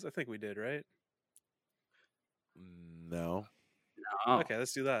purchases? I think we did, right? No. Oh, Okay,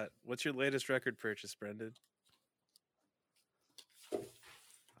 let's do that. What's your latest record purchase, Brendan?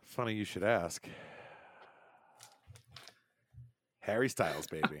 Funny you should ask. Harry Styles,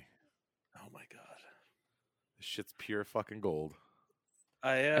 baby. Oh my god, This shit's pure fucking gold.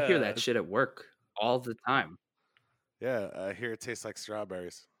 I I hear that shit at work all the time. Yeah, I hear it tastes like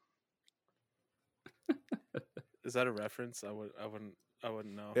strawberries. Is that a reference? I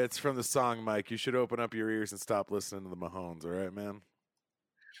wouldn't know. It's from the song, Mike. You should open up your ears and stop listening to the Mahones, all right, man?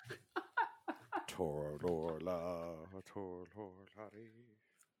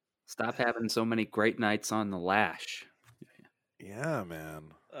 Stop having so many great nights on the lash. Yeah,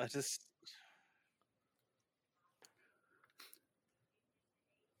 man. I just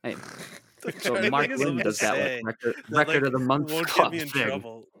Hey, I'm so trying to Mark think of Lynn something does to that say like that, record of the month won't get club me in thing.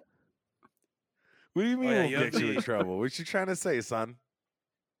 trouble. What do you mean yeah, we'll you have get you in the- trouble? What you trying to say, son?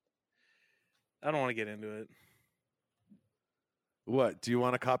 I don't want to get into it. What? Do you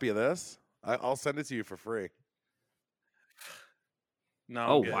want a copy of this? I'll send it to you for free. No. I'm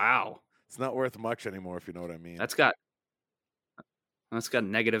Oh good. wow, It's not worth much anymore, if you know what I mean. that's got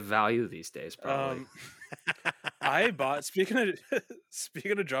negative value these days, probably. I bought speaking of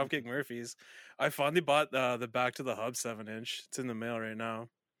Dropkick Murphys, I finally bought the Back to the Hub 7-inch. It's in the mail right now.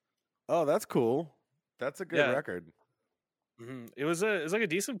 Oh, that's cool. That's a good Yeah. record. It was like a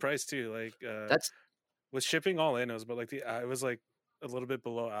decent price too. Like That's with shipping all in, it was about like it was like a little bit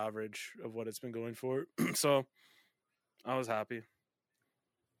below average of what it's been going for. So I was happy.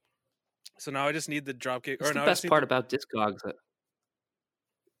 So now I just need the Dropkick. that's Or the now I best just need part about Discogs.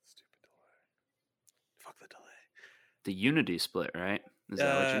 fuck the delay. The Unity split, right? Is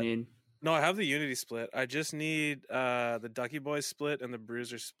that what you need? No, I have the Unity split. I just need the Ducky Boys split and the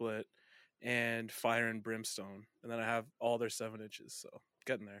Bruiser split and Fire and Brimstone. And then I have all their 7-inches. So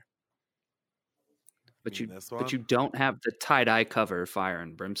getting there. But mean you this but one? you don't have the tie-dye cover Fire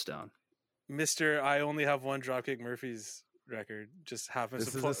and Brimstone. Mr. I only have one Dropkick Murphys record. Just happens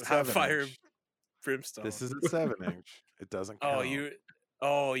This to is a have Fire and 7-inch. Brimstone. This is a 7-inch. It doesn't count. you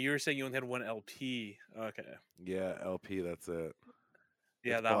were saying you only had one LP. Okay. Yeah, LP. That's it.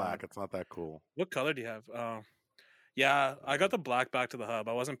 Yeah, It's that black. one. It's not that cool. What color do you have? Yeah, I got the black Back to the Hub.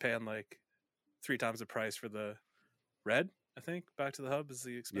 I wasn't paying like 3 times the price for the red. I think Back to the Hub is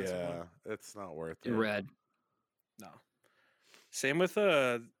the expensive Yeah, one. it's not worth it. In red. No. Same with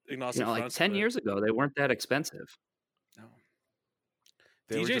Ignacio. You know, like Front 10 split. years ago, they weren't that expensive. No.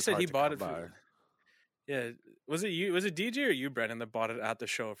 They were DJ just said hard he to bought come it for. by. Yeah, was it you? Was it DJ or you, Brennan, that bought it at the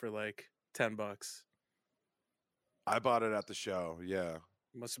show for like $10? I bought it at the show. Yeah,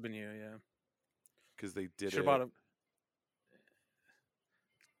 Must have been you. Yeah. because they did Sure it. bought it.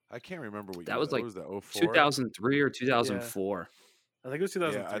 I can't remember what That year was like was that 04? 2003 or 2004. I think it was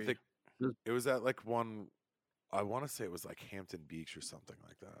 2003. Yeah, I think it was at like one. I want to say it was like Hampton Beach or something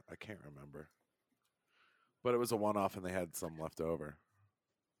like that. I can't remember, but it was a one-off, and they had some left over.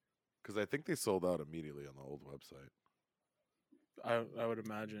 Because I think they sold out immediately on the old website. I would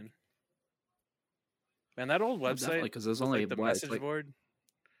imagine. Man, that old website Because there's with, only like, the what, it's message like- board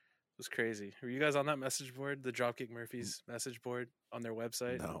was crazy. Were you guys on that message board, the Dropkick Murphys message board on their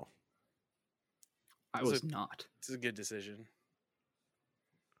website? No, I was was a- not. It's a good decision.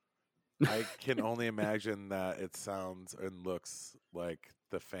 I can only imagine that it sounds and looks like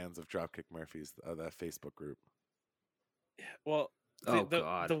the fans of Dropkick Murphys, that Facebook group. Yeah. Well, Oh, the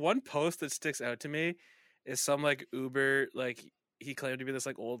God. the one post that sticks out to me is some like Uber, like he claimed to be this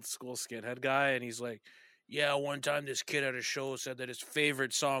like old school skinhead guy, and he's like, yeah, one time this kid at a show said that his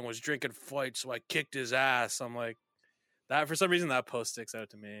favorite song was Drinking Fight, so I kicked his ass. I'm like, that for some reason that post sticks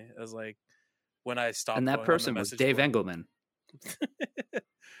out to me as like when I stopped. And going that on the person was message Dave board. Engelman.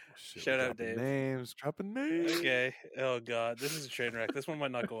 Shit, Shout we're out, dropping Dave. Names, dropping names. Okay. Oh God, this is a train wreck. This one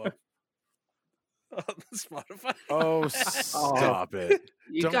might not go up on Spotify. Oh, stop it!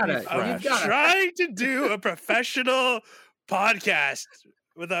 You Don't be gotta, fresh. you gotta. Trying to do a professional podcast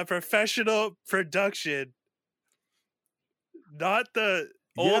with a professional production, not the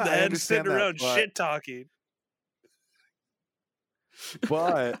old Yeah, I head understand sitting that, around but- shit talking.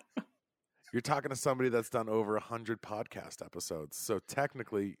 But you're talking to somebody that's done over 100 podcast episodes, so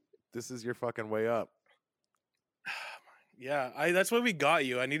technically, this is your fucking way up. Yeah, that's why we got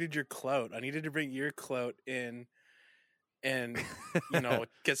you. I needed your clout. I needed to bring your clout in, and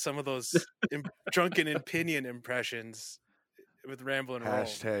get some of those drunken opinion impressions with Ramble and Roll.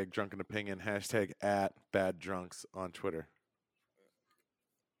 Hashtag drunken opinion. Hashtag at bad drunks on Twitter.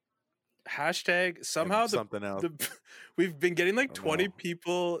 Hashtag somehow And something else. we've been getting like I don't 20 know.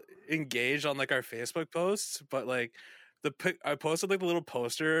 people engaged on like our Facebook posts, but like I posted like the little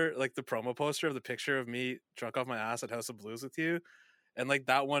poster, like the promo poster of the picture of me drunk off my ass at House of Blues with you, and like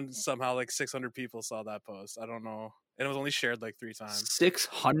that one somehow like 600 people saw that post. I don't know, and it was only shared like 3 times.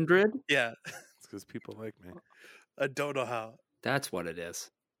 600? Yeah, It's because people like me. I don't know how. That's what it is.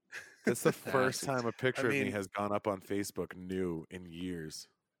 It's the first That's- time a picture of me mean- has gone up on Facebook new in years.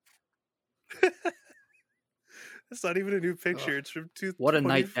 It's not even a new picture. It's from What a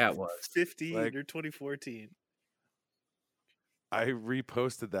night that was. 2015 Like- or 2014. I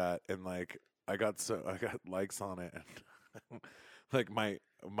reposted that and like I got likes on it, and like my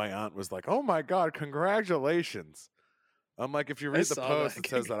aunt was like, "Oh my god, congratulations!" I'm like, if you I read the saw post, that. it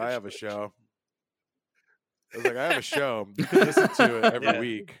says that I have a show. I was like, I have a show. You can listen to it every Yeah,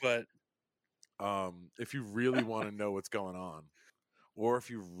 week. but If you really want to know what's going on, or if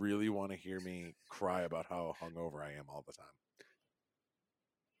you really want to hear me cry about how hungover I am all the time.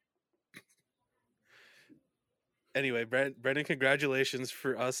 anyway, Brendan, congratulations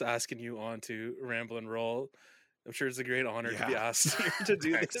for us asking you on to Ramble and Roll. I'm sure it's a great honor to be Yeah. asked here to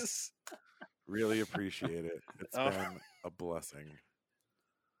do Thanks. this. Really appreciate it. It's Oh. been a blessing.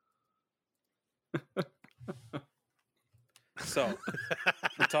 So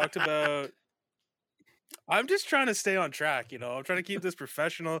we talked about. I'm just trying to stay on track. I'm trying to keep this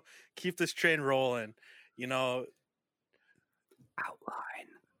professional, keep this train rolling. Outline.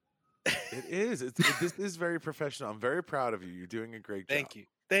 It is. This is very professional. I'm very proud of you. You're doing a great job.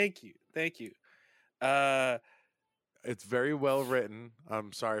 Thank you. It's very well written.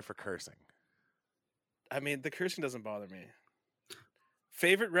 I'm sorry for cursing. I mean, the cursing doesn't bother me.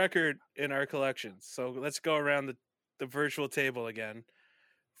 Favorite record in our collections. So let's go around the virtual table again.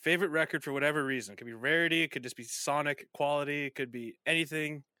 favorite record for whatever reason. It could be rarity. It could just be sonic quality. It could be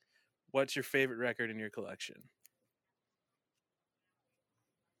anything. What's your favorite record in your collection?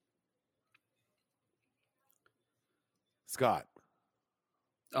 Scott.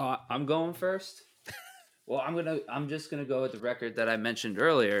 Oh, I'm going first. Well, I'm just gonna go with the record that I mentioned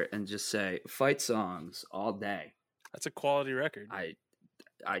earlier and just say Fight Songs all day. That's a quality record.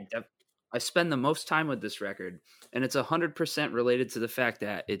 I spend the most time with this record, and it's 100% related to the fact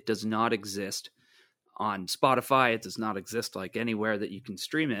that it does not exist on Spotify. It does not exist like anywhere that you can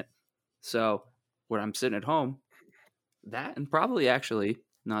stream it. So when I'm sitting at home, that and probably actually,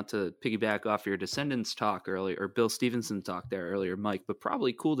 not to piggyback off your Descendants talk earlier or Bill Stevenson talk there earlier, Mike, but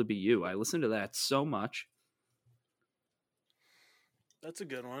probably Cool to Be You. I listen to that so much. That's a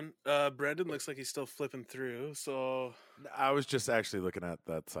good one. Brendan looks like he's still flipping through. So I was just actually looking at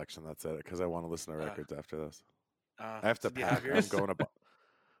that section. That's it, because I want to listen to records after this. I have to do you have pack. yours?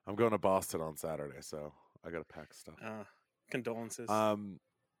 I'm going to Boston on Saturday, so I got to pack stuff. Condolences.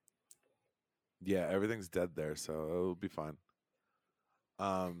 Yeah, everything's dead there, so it'll be fine.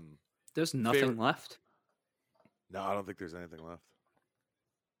 There's nothing left. No, I don't think there's anything left.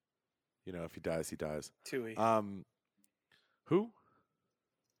 You know, if he dies, he dies. Tui. Who?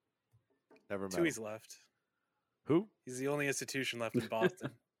 Never met. Tui's left. Who? He's the only institution left in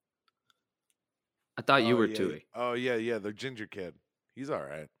Boston. I thought you were yeah. Tui. Oh yeah, the ginger kid. He's all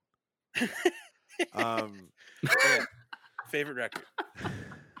right. Okay. Favorite record.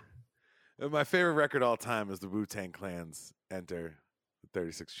 My favorite record all time is the Wu-Tang Clan's Enter the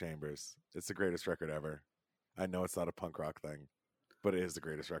 36 Chambers. It's the greatest record ever. I know it's not a punk rock thing, but it is the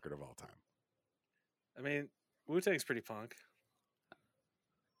greatest record of all time. I mean, Wu-Tang's pretty punk.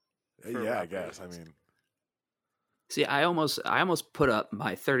 Yeah, I guess. I mean, See, I almost put up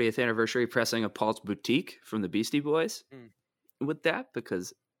my 30th anniversary pressing of Paul's Boutique from the Beastie Boys with that,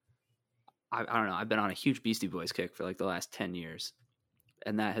 because I don't know. I've been on a huge Beastie Boys kick for like the last 10 years,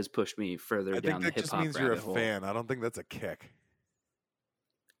 and that has pushed me further down the hip hop rabbit hole. I think that just means you're a fan. I don't think that's a kick.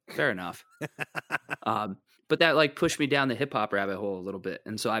 Fair enough. But that like pushed me down the hip hop rabbit hole a little bit,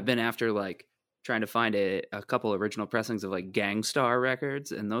 and so I've been after like trying to find a couple original pressings of like Gangstar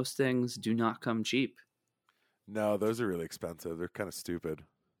records, and those things do not come cheap. No, those are really expensive. They're kind of stupid.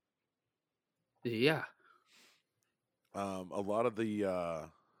 Yeah. A lot of the God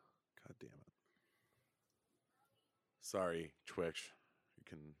damn it. Sorry, Twitch. You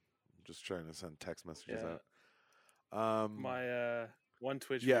can I'm just trying to send text messages out. My one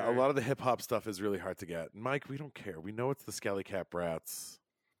Twitch. Yeah, viewer. a lot of the hip hop stuff is really hard to get. Mike, we don't care. We know it's the Scally Cap Rats.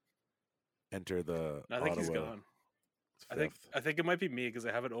 Enter the I think Ottawa he's gone. I think it might be me because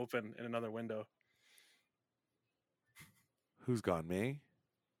I have it open in another window. Who's gone? Me?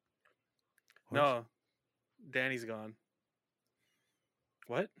 What? No, Danny's gone.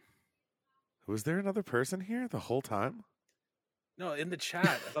 What? Was there another person here the whole time? No, in the chat.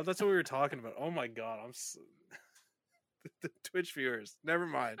 I thought that's what we were talking about. Oh my god, the Twitch viewers. Never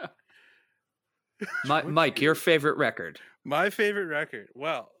mind. Mike, your favorite record? My favorite record.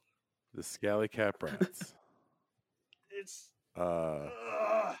 Well, The Scally Cap Rats. it's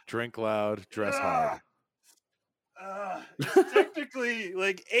Drink Loud, Dress Hard. It's technically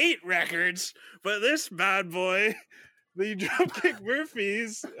like 8 records, but this bad boy, the Dropkick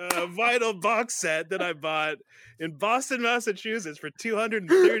Murphys vinyl box set that I bought in Boston, Massachusetts for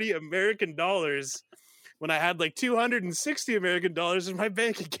 $230 American dollars when I had like $260 American dollars in my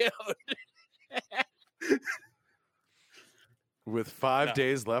bank account. With 5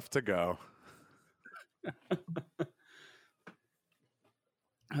 days left to go.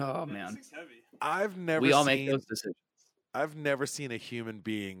 Oh man, I've never we all seen, make those decisions. I've never seen a human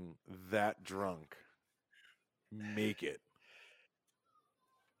being that drunk make it.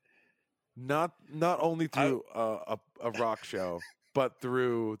 Not only through a rock show, but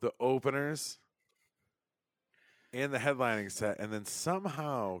through the openers and the headlining set, and then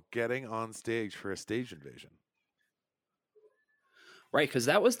somehow getting on stage for a stage invasion. Right, because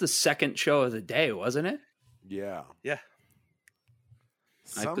that was the second show of the day, wasn't it? Yeah. Yeah.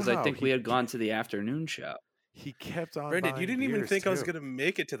 Because I think we had gone to the afternoon show. He kept on. Brendan, you buying didn't even beers, think I was too. going to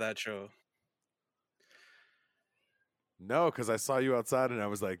make it to that show. No, because I saw you outside and I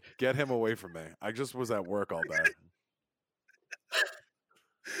was like, get him away from me. I just was at work all day.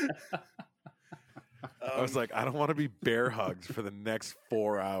 I was like, I don't want to be bear hugged for the next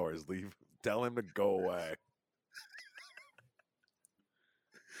 4 hours. Tell him to go away.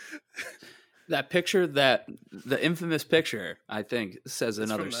 That picture, the infamous picture, I think says It's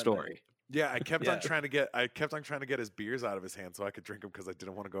another from that story. Yeah, I kept Yeah. on trying to get his beers out of his hand so I could drink them because I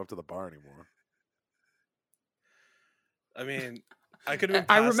didn't want to go up to the bar anymore. I mean, I could have.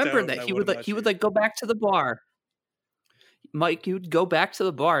 I remember that he would like go back to the bar. Mike, you'd go back to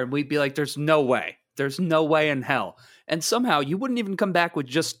the bar and we'd be like, there's no way in hell. And somehow you wouldn't even come back with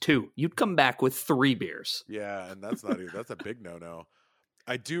just 2. You'd come back with 3 beers. Yeah, and that's a big no.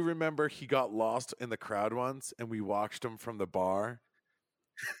 I do remember he got lost in the crowd once, and we watched him from the bar,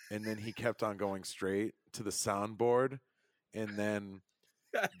 and then he kept on going straight to the soundboard, and then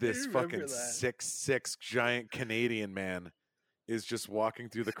this fucking 6'6" giant Canadian man is just walking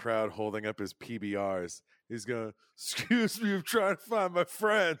through the crowd holding up his PBRs. He's going, "Excuse me, I'm trying to find my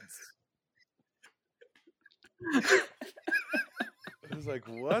friends." I was like,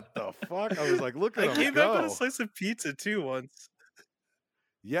 what the fuck? I was like, look at him came go. back with a slice of pizza too once.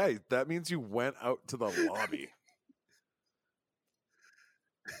 Yeah, that means you went out to the lobby.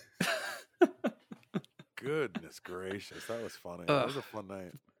 Goodness gracious, that was funny. That was a fun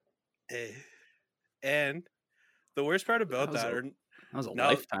night. And the worst part about that was a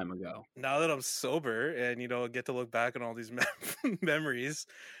lifetime ago. Now that I'm sober and get to look back on all these memories,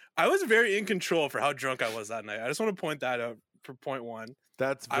 I was very in control for how drunk I was that night. I just want to point that out for point one.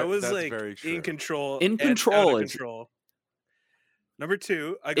 That's very true. in control. In control is control. Number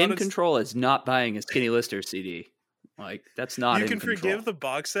 2, control is not buying a Skinny Lister CD. Like, that's not. You can forgive the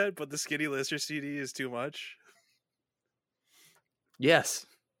box set, but the Skinny Lister CD is too much. Yes.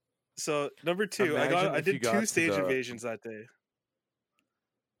 So number 2, I did 2 stage invasions that day.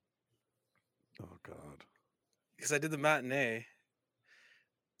 Oh God! Because I did the matinee.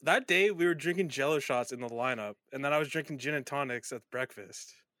 That day we were drinking Jello shots in the lineup, and then I was drinking gin and tonics at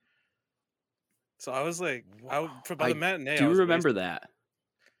breakfast. So I was like, by the matinee. Do you remember that?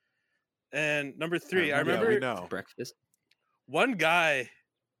 And number 3, I remember breakfast. One guy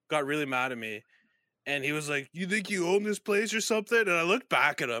got really mad at me, and he was like, "You think you own this place or something?" And I looked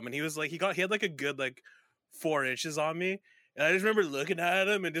back at him, and he was like, he had like a good 4 inches on me, and I just remember looking at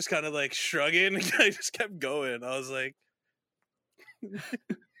him and just kind of like shrugging, and I just kept going. I was like,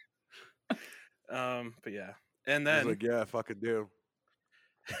 but yeah, and then like, yeah, I fucking do.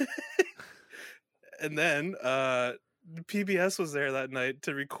 And then PBS was there that night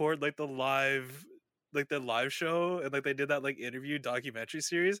to record the live show, and they did that interview documentary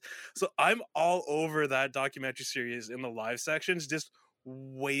series. So I'm all over that documentary series in the live sections, just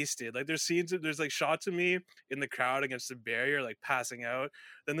wasted. There's scenes, there's shots of me in the crowd against the barrier, passing out.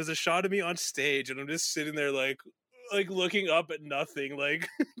 Then there's a shot of me on stage, and I'm just sitting there looking up at nothing, like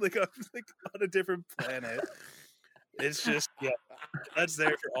on a different planet. It's just, yeah, that's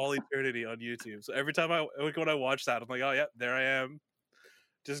there for all eternity on YouTube. So every time when I watch that, I'm like, oh yeah, there I am,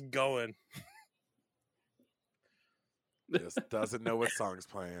 just going. Just doesn't know what song's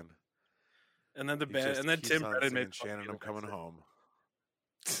playing. And then the band, and then Tim Brennan made Shannon, I'm coming home.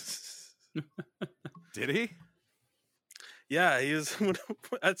 Did he? Yeah, he was when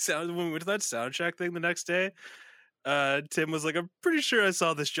we went to that sound check thing the next day. Tim was like, "I'm pretty sure I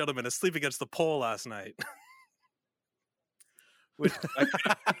saw this gentleman asleep against the pole last night." Which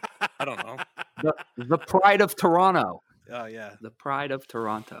I don't know. The pride of Toronto. Oh yeah, the pride of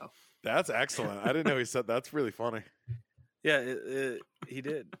Toronto. That's excellent. I didn't know he said that's really funny. Yeah, he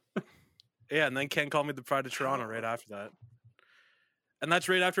did. Yeah, and then Ken called me the pride of Toronto right after that. And that's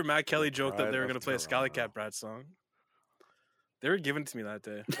right after Matt Kelly joked that they were going to play a Skelly Cat Brat song. They were giving it to me that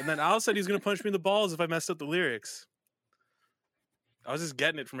day. And then Al said he was going to punch me in the balls if I messed up the lyrics. I was just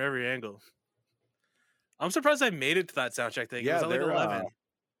getting it from every angle. I'm surprised I made it to that soundcheck thing. Yeah, it was at 11.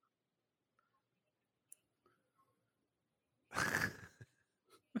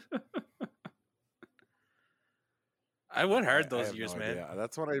 I went hard those years, man. Yeah,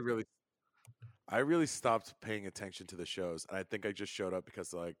 that's when I really stopped paying attention to the shows. And I think I just showed up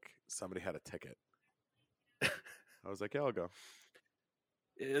because somebody had a ticket. I was like, yeah, I'll go.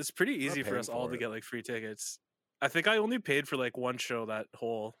 It's pretty easy for us all to get free tickets. I think I only paid for one show that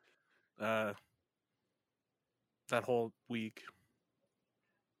whole week.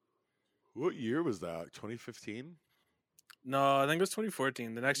 What year was that? 2015? No, I think it was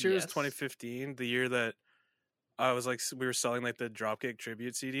 2014. The next year was 2015, the year that I was we were selling the Dropkick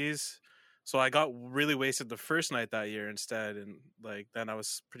tribute CDs. So I got really wasted the first night that year instead, and then I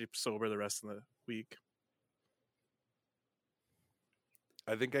was pretty sober the rest of the week.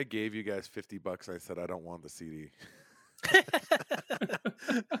 I think I gave you guys $50. I said I don't want the CD.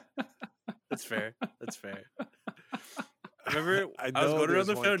 That's fair. That's fair. I remember I was going around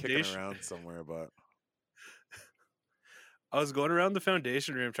the foundation around somewhere, but I was going around the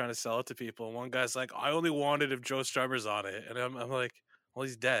foundation room trying to sell it to people. And one guy's like, "I only want it if Joe Strummer's on it," and I'm like, "Well,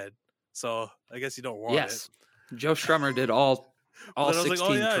 he's dead, so I guess you don't want it." Joe Strummer did all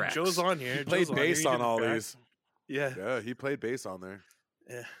 16 tracks. Joe's on here. He played bass on all these. Yeah, Yeah, he played bass on there.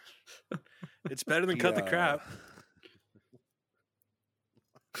 yeah. It's better than cut the crap.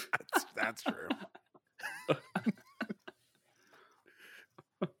 That's true.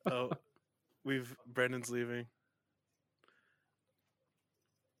 Oh, Brendan's leaving.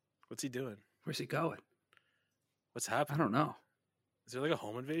 What's he doing? Where's he going? What's I happening? don't know. Is there like a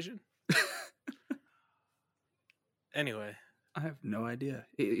home invasion? Anyway, I have no idea.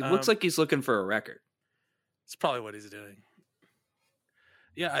 It looks like he's looking for a record. it's probably what he's doing.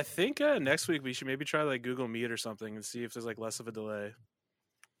 Yeah, I think next week we should maybe try like Google Meet or something and see if there's like less of a delay.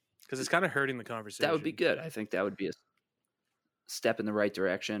 Because it's kind of hurting the conversation. That would be good. I think that would be a step in the right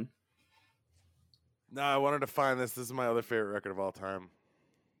direction. No, I wanted to find this. This is my other favorite record of all time.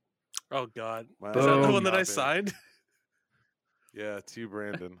 Oh God, My is that the Boom. one that I Copy. signed? Yeah, to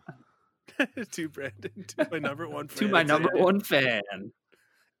Brandon. To Brandon, to my number one fan. To my number one fan.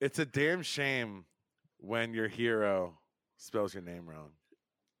 It's a damn shame when your hero spells your name wrong.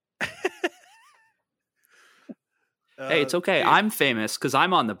 Hey, it's okay. dude, I'm famous because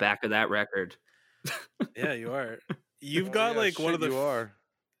I'm on the back of that record. yeah, you are. You've Oh, got yeah, like one of the shit, you are.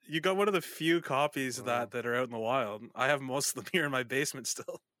 you got one of the few copies of Wow. that are out in the wild. I have most of them here in my basement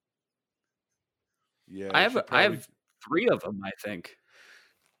still. Yeah, I you have should I probably- have 3 of them, I think.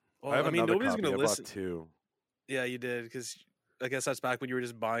 Well, I have another nobody's copy. gonna I bought listen. 2. Yeah, you did because I guess that's back when you were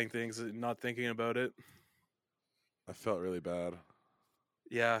just buying things and not thinking about it. I felt really bad.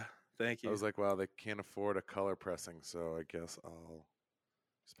 Yeah, thank you. I was like, wow, they can't afford a color pressing, so I guess I'll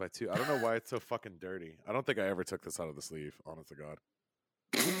just buy 2. I don't know why it's so fucking dirty. I don't think I ever took this out of the sleeve, honest to God.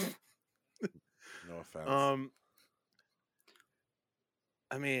 No offense.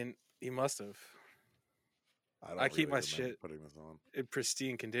 I mean, you must have don't I keep my recommend shit- putting this on. in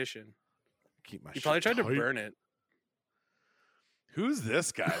pristine condition. Keep my You shit probably tried to tight. burn it. Who's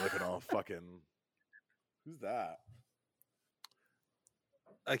this guy looking all fucking? Who's that?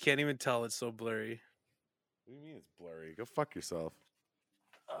 I can't even tell. It's so blurry. What do you mean it's blurry? Go fuck yourself.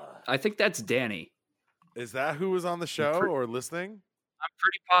 I think that's Danny. Is that who was on the show pre- or listening? I'm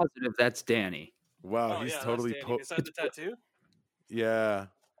pretty positive that's Danny. Wow, Oh, he's yeah, that's totally Danny. Besides the tattoo, yeah,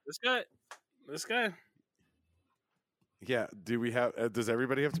 this guy. yeah. Do we have? Does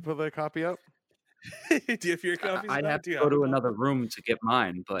everybody have to put a copy up? Do you have your copies? I'd of that? have Do to you go to one? another room to get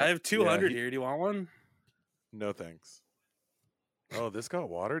mine, but I have 200 he- here. Do you want one? No thanks. Oh, this got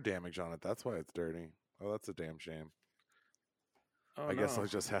water damage on it. That's why it's dirty. Oh, that's a damn shame. Oh, I guess no. I'll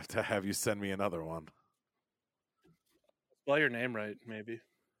just have to have you send me another one. Spell your name right, maybe.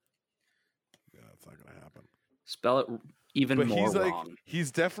 Yeah, that's not gonna happen. spell it even But more he's like, wrong.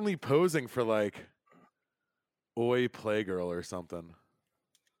 he's definitely posing for like, Oi Playgirl or something.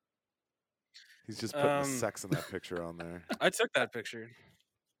 He's just putting the sex in that picture on there. I took that picture.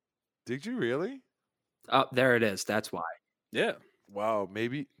 Did you really? Oh, there it is. That's why. Yeah. Wow,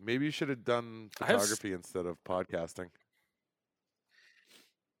 maybe you should have done I have photography instead of podcasting.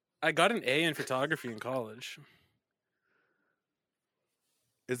 I got an A in photography in college.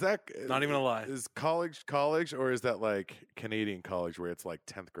 Is that Not even a lie. Is college, or is that like Canadian college where it's like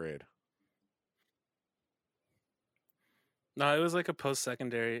 10th grade? No, it was like a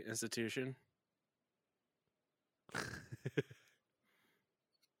post-secondary institution.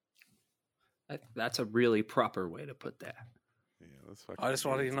 That's a really proper way to put that. Yeah, that's fucking. I just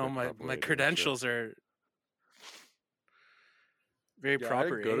wanted weird. to It's a know good proper way my to do shit. credentials are very Yeah, I proper.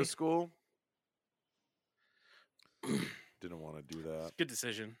 didn't go eh? to school. Didn't want to do that. Good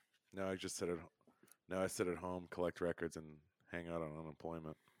decision. No, I just sit at. Now I sit at home, collect records, and hang out on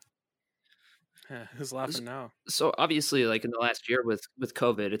unemployment. Who's laughing now? So obviously, like in the last year with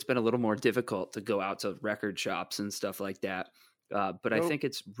COVID, it's been a little more difficult to go out to record shops and stuff like that. But I Nope. think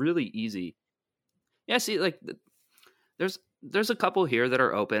it's really easy. Yeah, see, like there's a couple here that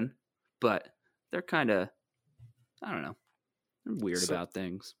are open, but they're kind of, I don't know, they're weird So- about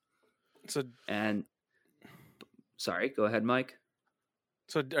things. So, And sorry, go ahead, Mike.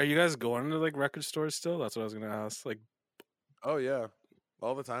 so are you guys going to like record stores still? That's what I was gonna ask. Like, Oh yeah,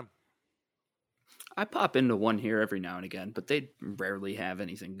 all the time. I pop into one here every now and again, but they rarely have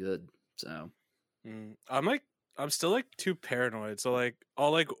anything good. So I'm still like too paranoid. So like,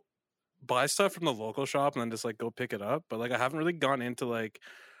 I'll like buy stuff from the local shop and then just like go pick it up. But like, I haven't really gone into like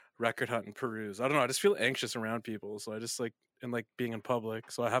record hunt and peruse. I don't know. I just feel anxious around people. So I just like, and like being in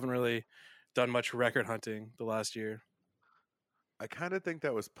public. So I haven't really done much record hunting the last year. I kind of think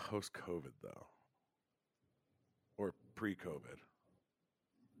that was post-COVID though, or pre-COVID.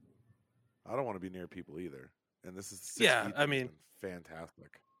 I don't want to be near people either, and this is 6 Yeah, feet I has mean- been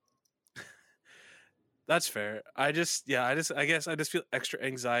fantastic. That's fair. I guess I just feel extra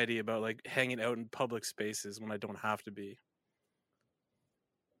anxiety about like hanging out in public spaces when I don't have to be.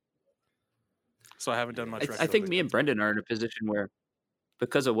 So I haven't done much. I think me and Brendan are in a position where,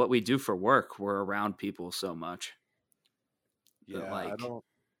 because of what we do for work, we're around people so much. Yeah, like,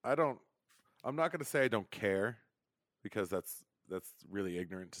 I'm not going to say I don't care, because that's really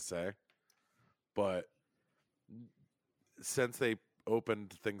ignorant to say. But since they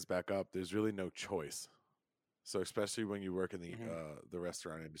opened things back up, there's really no choice. So especially when you work in the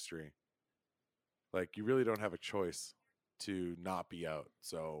restaurant industry, like, you really don't have a choice to not be out.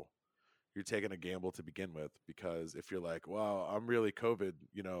 So you're taking a gamble to begin with, because if you're like, well, I'm really COVID,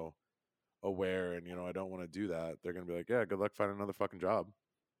 aware, and I don't want to do that, they're gonna be like, yeah, good luck finding another fucking job.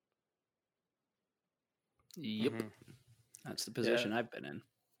 Yep. That's the position I've been in.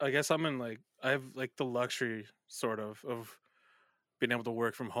 I guess I have like the luxury sort of being able to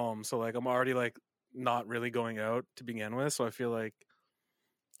work from home. So like I'm already like not really going out to begin with. So I feel like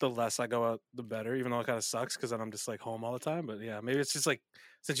the less I go out, the better, even though it kind of sucks because then I'm just like home all the time. But yeah, maybe it's just like,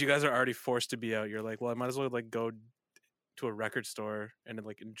 since you guys are already forced to be out, you're like, well, I might as well like go to a record store and then,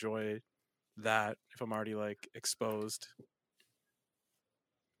 like, enjoy that if I'm already like exposed.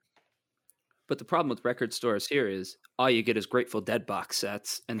 But the problem with record stores here is all you get is Grateful Dead box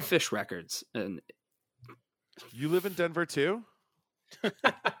sets and Fish records. And You live in Denver too?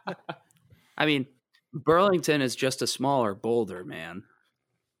 I mean, Burlington is just a smaller Boulder, man.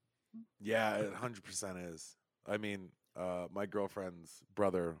 Yeah, it 100% is. I mean, my girlfriend's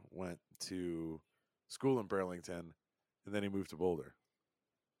brother went to school in Burlington, and then he moved to Boulder.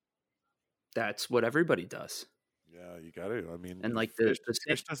 That's what everybody does. Yeah, you got to. I mean, And like Fish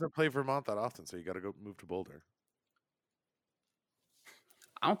doesn't play Vermont that often, so you got to go move to Boulder.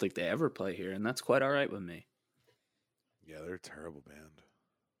 I don't think they ever play here, and that's quite all right with me. Yeah, they're a terrible band.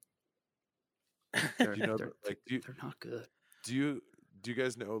 They're, You know, they're, like, they're not good. Do you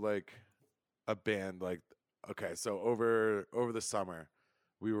guys know, like, a band like, okay, so over the summer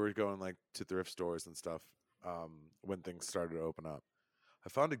we were going like to thrift stores and stuff when things started to open up. I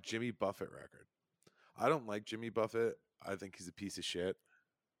found a Jimmy Buffett record. I don't like Jimmy Buffett. I think he's a piece of shit,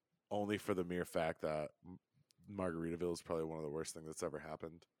 only for the mere fact that Margaritaville is probably one of the worst things that's ever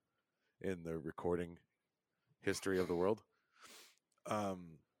happened in the recording history of the world.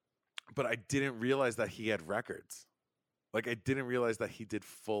 But I didn't realize that he had records. Like, I didn't realize that he did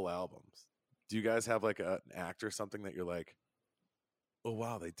full albums. Do you guys have like an act or something that you're like, oh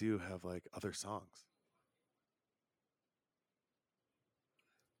wow, they do have like other songs?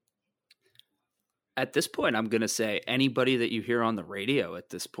 At this point, I'm going to say anybody that you hear on the radio at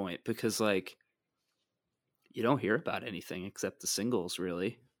this point, because like you don't hear about anything except the singles,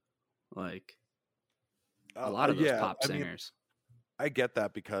 really. Like a lot of those pop singers. I get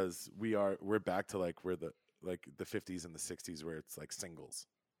that, because we're back to like where the 50s and the 60s, where it's like singles.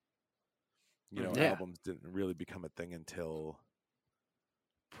 Albums didn't really become a thing until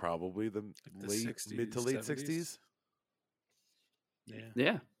probably the mid to late 60s.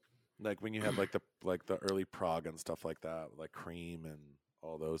 Yeah. Like when you have like the early prog and stuff like that, like Cream and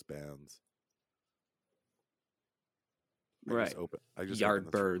all those bands. Right.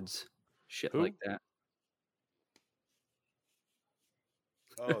 Yardbirds, shit like that.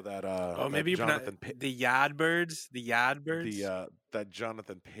 Oh, that maybe Jonathan the Yardbirds. The Yardbirds. That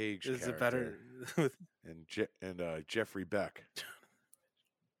Jonathan Page is character. It better? and Jeffrey Beck.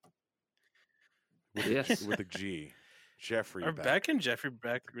 Yes, with a G. Jeffrey Are Beck. Beck and Jeffrey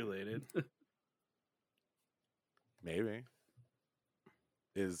Beck related? Maybe.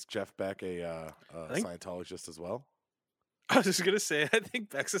 Is Jeff Beck a Scientologist as well? I was just gonna say, I think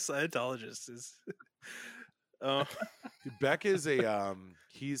Beck's a Scientologist. Beck is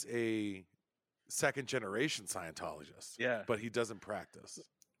he's a second generation Scientologist. Yeah, but he doesn't practice.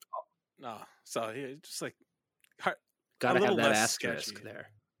 No, so he just like gotta have that asterisk sketchy there.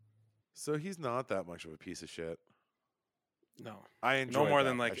 So he's not that much of a piece of shit. No, I enjoy no more that.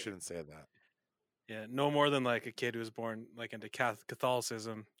 than like I shouldn't say that. Yeah, no more than like a kid who was born like into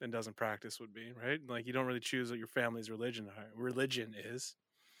Catholicism and doesn't practice would be, right? Like you don't really choose what your family's religion is.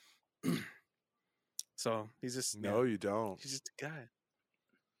 So he's just you don't. He's just a guy.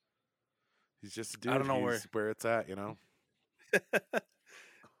 He's just a dude. I don't know where it's at,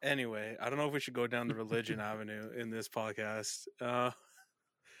 Anyway, I don't know if we should go down the religion avenue in this podcast.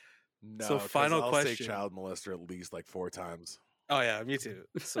 No. So final question. I'll say child molester at least like 4 times. Oh yeah, me too.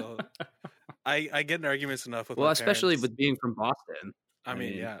 So I get in arguments enough with. Well, my especially parents. with being from Boston. I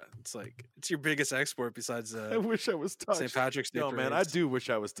mean, yeah, it's like it's your biggest export besides. I wish I was touched. St. Patrick's Day. No, man, I do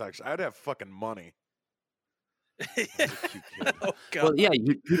wish I was touched. I'd have fucking money. He's a cute kid. Oh God. Well, yeah,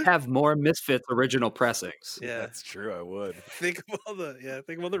 you'd have more Misfits original pressings. Yeah. That's true. I would. Think of all the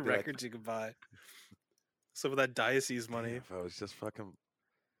Be like- records you could buy. Some of that diocese money. If I was just fucking.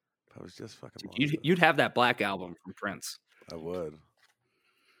 You'd have that Black Album from Prince. I would.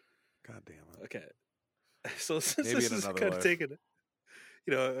 God damn it. Okay. So since Maybe this in is another kind of life. taken,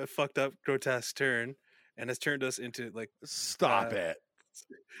 a fucked up, grotesque turn, and has turned us into like Stop Uh, it.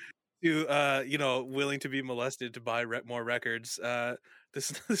 to willing to be molested to buy more records.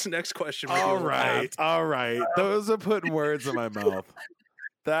 This next question. might be a All little right. All right. Those are putting words in my mouth.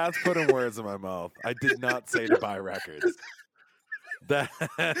 That's putting words in my mouth. I did not say to buy records.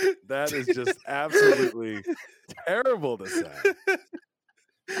 That is just absolutely terrible to say.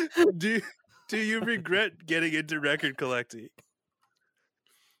 do you regret getting into record collecting?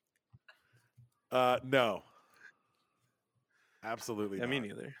 No. Absolutely Yeah, not. me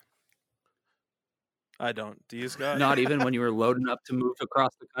neither. I don't. Do you, Scott? Not even when you were loading up to move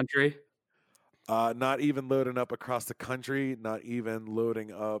across the country. Not even loading up across the country, not even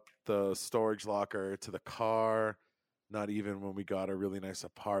loading up the storage locker to the car, not even when we got a really nice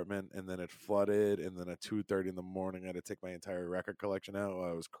apartment and then it flooded, and then at 2:30 in the morning I had to take my entire record collection out while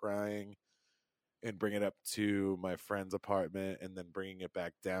I was crying and bring it up to my friend's apartment and then bringing it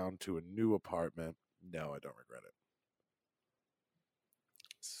back down to a new apartment. No, I don't regret it.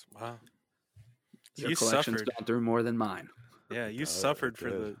 Wow. Your You collection's suffered. gone through more than mine. Yeah, you I suffered for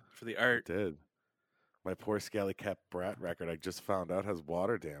did. the I art. did. My poor Scally Cap Brat record I just found out has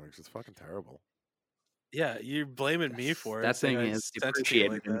water damage. It's fucking terrible. Yeah, you're blaming me for it. That saying thing I is sent it to you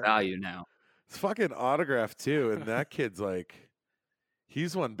depreciated like in that. value now. It's fucking autographed too, and that kid's like,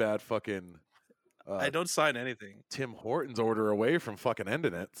 he's one bad fucking I don't sign anything. Tim Hortons order away from fucking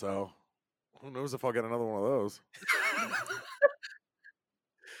ending it. So who knows if I'll get another one of those?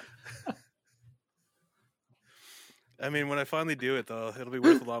 I mean, when I finally do it, though, it'll be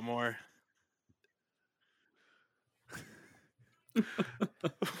worth a lot more.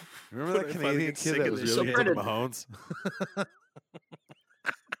 Remember When that I finally Canadian get kid sick that of was this really shit. into Mahomes?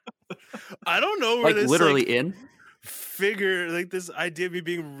 I don't know where Like this literally in. this idea of me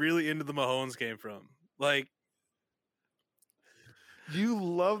being really into the Mahomes came from. Like, You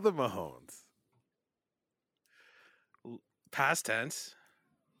love the Mahomes. past tense.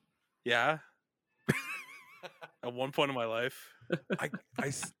 Yeah. At one point in my life.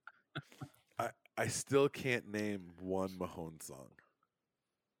 I still can't name one Mahomes song.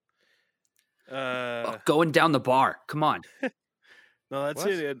 Going down the bar. Come on. No, that's What?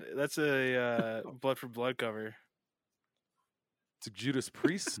 it. That's a Blood for Blood cover. It's a Judas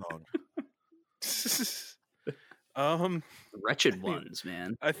Priest song. Wretched ones,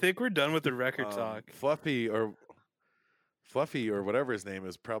 man. I think we're done with the record talk. Fluffy or whatever his name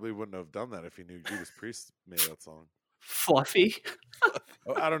is probably wouldn't have done that if he knew Judas Priest made that song. Fluffy.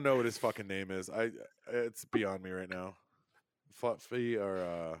 Oh, I don't know what his fucking name is. It's beyond me right now. Fluffy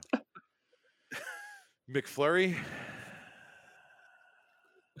or McFlurry.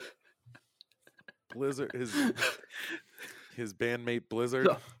 Blizzard, his bandmate Blizzard.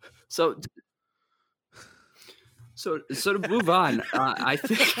 So to move on, I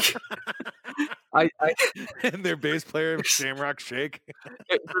think I And their bass player Shamrock Shake.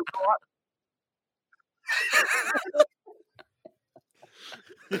 there's a lot-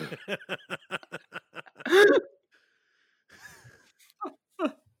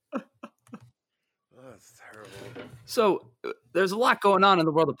 Oh, that's terrible. So there's a lot going on in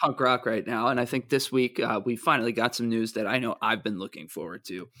the world of punk rock right now, and I think this week we finally got some news that I know I've been looking forward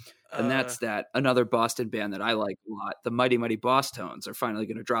to, and that's that another Boston band that I like a lot, the Mighty Mighty Boss Tones, are finally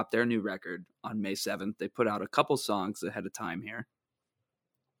going to drop their new record on May 7th. They put out a couple songs ahead of time here.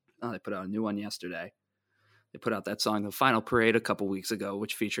 They put out a new one yesterday. They put out that song, The Final Parade, a couple weeks ago,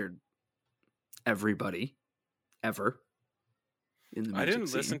 which featured everybody ever in the music I didn't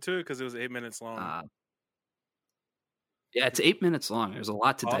scene. listen to it because it was 8 minutes long. Yeah, it's 8 minutes long. There's a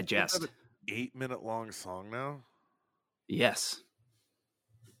lot to Oh, digest. is that an 8-minute long song now? Yes.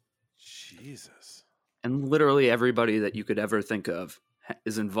 Jesus. And literally everybody that you could ever think of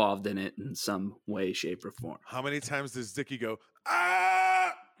is involved in it in some way, shape, or form. How many times does Dickie go,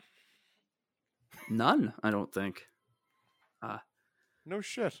 ah? None, I don't think. No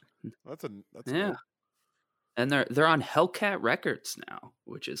shit. That's Yeah. good. And they're on Hellcat Records now,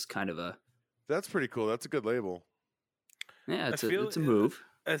 which is kind of a That's pretty cool. That's a good label. it's feel a move.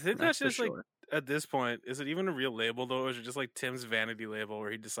 I think That's that's for just like, sure. at this point, is it even a real label though? Or is it just like Tim's vanity label where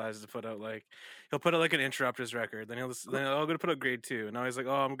he decides to put out like, he'll put out like an Interrupters record, then I'm going to put out Grade 2. And now he's like,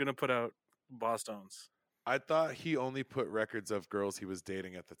 oh, I'm going to put out Boss Tones. I thought he only put records of girls he was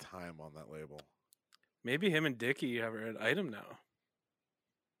dating at the time on that label. Maybe him and Dickie have an item now.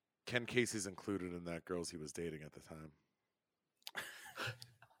 Ken Casey's included in that girls he was dating at the time.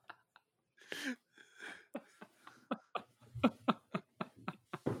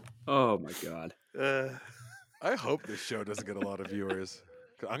 Oh my god. I hope this show doesn't get a lot of viewers.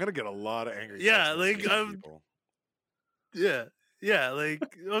 'Cause I'm gonna get a lot of angry. Yeah, text messages like, from people. Yeah, like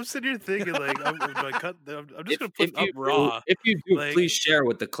I'm sitting here thinking, like I'm just gonna put If it up you raw. do, if you do, like- please share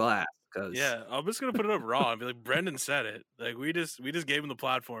with the class. Cause Yeah, I'm just gonna put it up raw and be like, Brendan said it. Like we just gave him the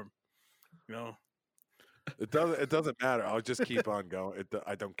platform. You know, It doesn't matter. I'll just keep on going.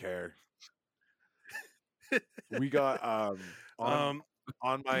 I don't care. We got on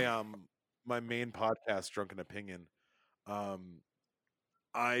my my main podcast, Drunken Opinion.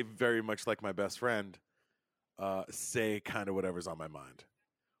 I very much like my best friend say kind of whatever's on my mind.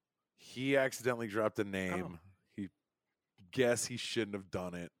 He accidentally dropped a name. He shouldn't have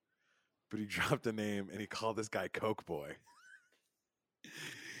done it, but he dropped a name and he called this guy Coke Boy.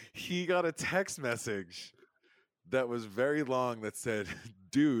 He got a text message that was very long that said,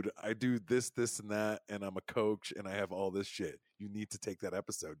 "Dude, I do this, this, and that, and I'm a coach, and I have all this shit. You need to take that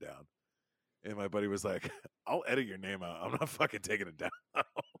episode down." And my buddy was like, "I'll edit your name out. I'm not fucking taking it down."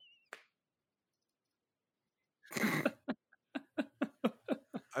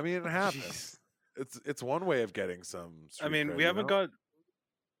 I mean, it happens. It's one way of getting some. I mean, street we cred,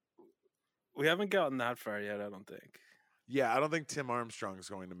 haven't gotten that far yet. I don't think. Yeah, I don't think Tim Armstrong is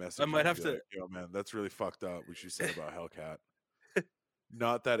going to message. I might him and have be to- like, "Yo, man, that's really fucked up. What you said about Hellcat."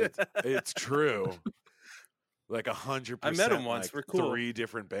 Not that it's true. Like 100%. I met him once. Like We're cool. 3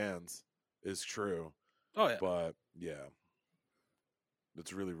 different bands is true, Oh yeah. but yeah,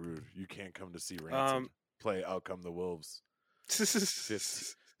 it's really rude. You can't come to see Rancid play Outcome the Wolves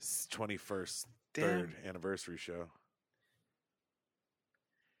 21st Damn. 3rd anniversary show.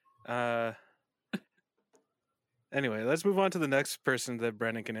 Anyway, let's move on to the next person that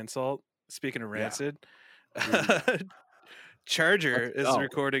Brendan can insult. Speaking of Yeah. Rancid, Charger Let's is go.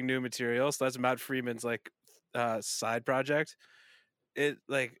 recording new material. So that's Matt Freeman's like side project.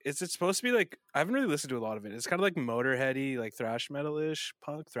 It's supposed to be like, I haven't really listened to a lot of it. It's kind of like Motorheady, like thrash metal-ish,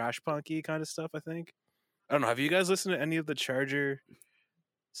 thrash punky kind of stuff, I think. I don't know. Have you guys listened to any of the Charger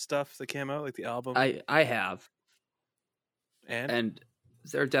stuff that came out, like the album? I have, and and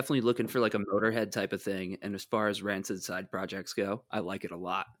they're definitely looking for like a Motorhead type of thing. And as far as Rancid side projects go, I like it a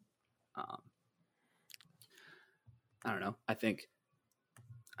lot. I don't know. I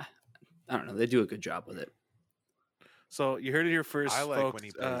don't know. They do a good job with it. so you heard it here first, I like folks. when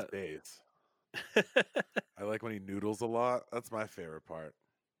he plays bass. I like when he noodles a lot. That's my favorite part.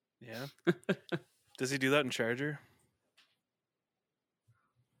 Yeah. Does he do that in Charger?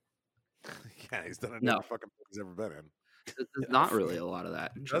 Yeah, he's done it in No. every fucking movie he's ever been in. There's not really a lot of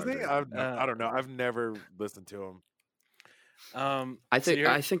that. in Doesn't he? Charger. I don't know. I've never listened to him. I so think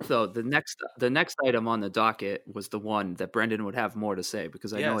you're- I think though the next item on the docket was the one that Brendan would have more to say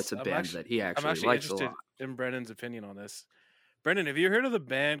because I know Yes, it's a I'm band actually- that he I'm actually actually likes a interested lot. in Brendan's opinion on this. Brendan, have you heard of the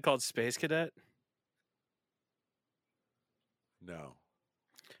band called Space Cadet? No.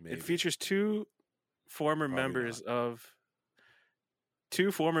 Maybe. It features two former Probably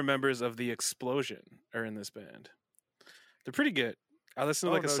members of the Explosion are in this band. They're pretty good. I listened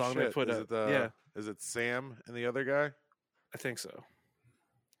to Oh, like a no song they shit. put Is out. it, Yeah, Is it Sam and the other guy? I think so.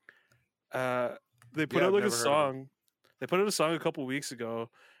 They put Yeah, out like I've a never heard of song. They put out a song a couple weeks ago,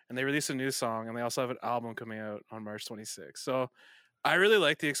 and they released a new song, and they also have an album coming out on March 26th. So, I really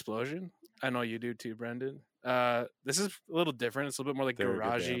like the Explosion. I know you do too, Brendan. This is a little different. It's a little bit more like They're a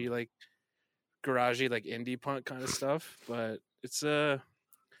good garagey, like indie punk kind of stuff. But it's I'm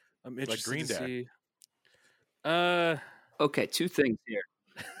interested Green to Day. see. Okay, two things here.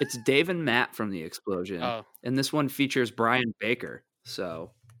 It's Dave and Matt from the Explosion, Oh, and this one features Brian Baker.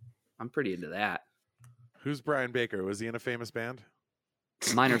 So I'm pretty into that. Who's Brian Baker? Was he in a famous band?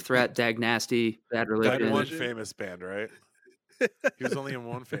 Minor Threat, Dag Nasty, Bad That Religion. one Religion? famous band, right? He was only in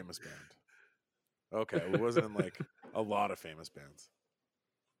one famous band. Okay, well, it wasn't in like a lot of famous bands.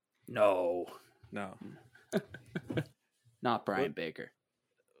 No, no. not Brian What? Baker.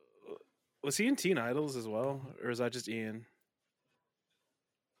 Was he in Teen Idols as well, or is that just Ian?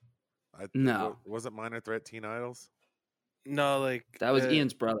 No. Wasn't Minor Threat Teen Idols? No, like That was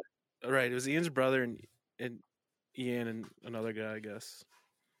Ian's brother. Right, it was Ian's brother and Ian and another guy, I guess.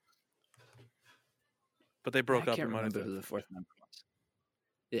 But they broke I up can't in Minor remember Threat. who the fourth member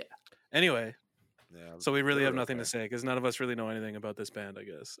was. Anyway, Yeah. so we really they have were nothing to okay. say because none of us really know anything about this band, I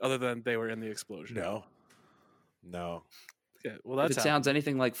guess, other than they were in the Explosion. No. Okay, well If that's it sounds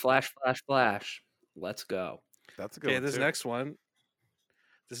anything like Flash, Flash, Flash, let's go. That's a good okay. one. This too. next one,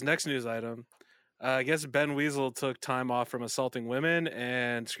 this next news item, I guess Ben Weasel took time off from assaulting women,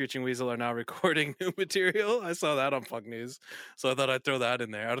 and Screeching Weasel are now recording new material. I saw that on Punk News, so I thought I'd throw that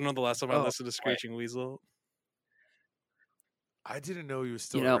in there. I don't know the last time I Oh, listened to Screeching Weasel. I didn't know he was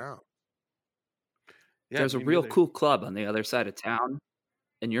still You know, around. Yeah, There's a me real neither. cool club on the other side of town,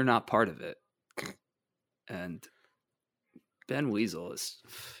 and you're not part of it. And Ben Weasel is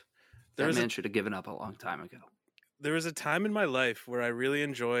There that was a- man should have given up a long time ago. There was a time in my life where I really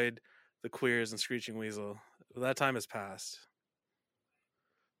enjoyed the Queers and Screeching Weasel. That time has passed.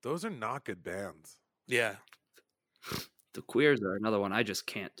 Those are not good bands. Yeah. The Queers are another one. I just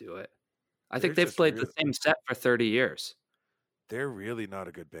can't do it. I think They're they've just played really- the same set for 30 years. They're really not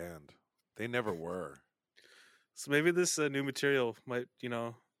a good band. They never were. So maybe this new material might,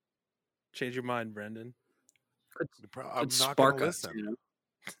 change your mind, Brendan. I'm Could not spark gonna us, listen. you know?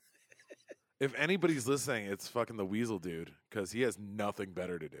 If anybody's listening, it's fucking the Weasel dude because he has nothing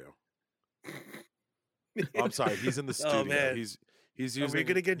better to do. I'm sorry, he's in the studio. Oh, man. He's Are using. we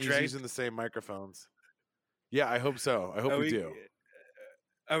gonna get he's dragged? using the same microphones. Yeah, I hope so. I hope Are we do.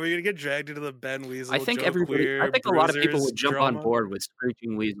 Are we gonna get dragged into the Ben Weasel? I think Joe everybody. Queer, I think a lot of people Bruisers would jump drama? on board with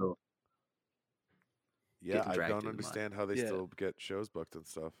Screeching Weasel. Yeah, getting I dragged don't through the mud. understand how they Yeah. still get shows booked and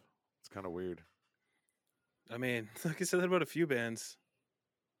stuff. It's kind of weird. I mean, like I said that about a few bands.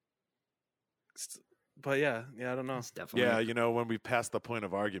 But yeah, I don't know. It's definitely Yeah, you know, when we pass the point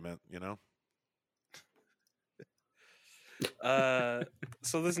of argument, you know.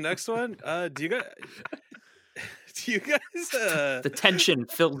 So this next one, do you guys the tension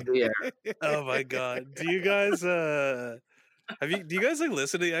filled the air. oh my god. Do you guys do you guys like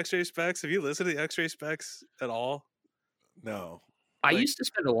listen to the X-Ray Specs? Have you listened to the X-Ray Specs at all? No, I Like- used to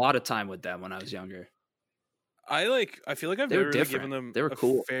spend a lot of time with them when I was younger. I feel like I've They were never really given different. them They were a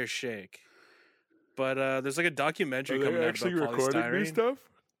cool. fair shake. But there's like a documentary are coming they out actually about recording new polystyrene. stuff?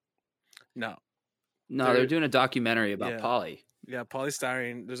 No. No, They're- they're doing a documentary about Yeah. Polly. Yeah,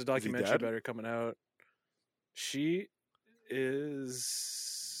 polystyrene. There's a documentary dead? about her coming out. She is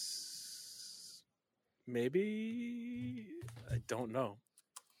maybe I don't know.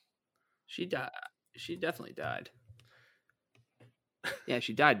 She died. She definitely died. Yeah,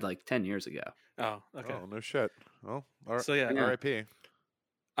 she died like 10 years ago. Oh, okay. Oh, no shit. Well, So yeah, Yeah. R.I.P.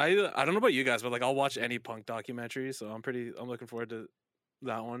 I don't know about you guys, but like I'll watch any punk documentary, so I'm looking forward to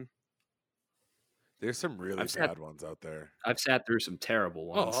that one. There's some really I've sat- bad ones out there. I've sat through some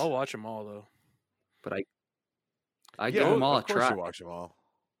terrible Oh, ones, I'll watch them all though. but I give them all a of course try. you watch them all.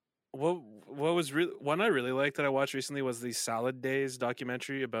 What was really one I really liked that I watched recently was the Salad Days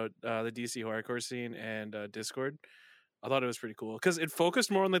documentary about the DC horrorcore scene and Discord. I thought it was pretty cool because it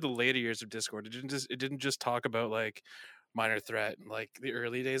focused more on like the later years of Discord. It didn't just talk about like Minor Threat and like the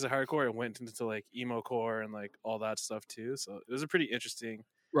early days of hardcore. It went into like emo core and like all that stuff too. So it was a pretty interesting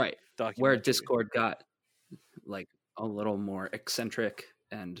Right. documentary. Where Discord got like a little more eccentric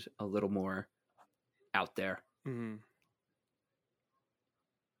and a little more out there. Mm-hmm.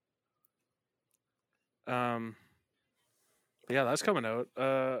 Yeah, that's coming out.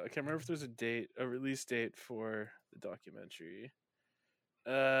 I can't remember if there's a release date for the documentary.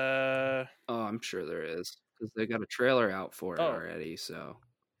 Oh, I'm sure there is because they got a trailer out for it Oh. already. So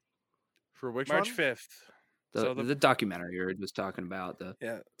For which March one? 5th. the So the documentary you were just talking about the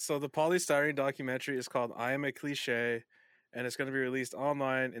Yeah. So the polystyrene documentary is called I Am a Cliche, and it's going to be released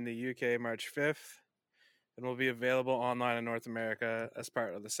online in the UK March 5th, and will be available online in North America as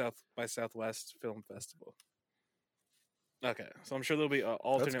part of the South by Southwest Film Festival. Okay, so I'm sure there'll be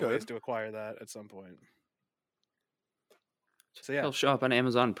alternate ways good. to acquire that at some point. So yeah, It'll show up on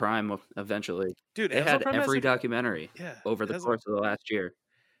Amazon Prime eventually. dude, They Amazon had Prime has, every like, documentary yeah over it the has, course of the last year.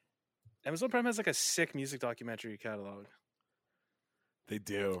 Amazon Prime has like a sick music documentary catalog. They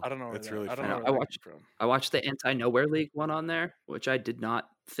do. I don't know. Where It's that- really I don't fun. know. I Where that watched- came from. I watched the Anti Nowhere League one on there, which I did not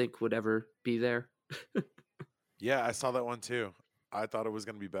think would ever be there. Yeah, I saw that one too. I thought it was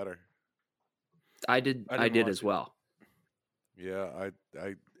going to be better. I did I didn't watch as it. well. Yeah,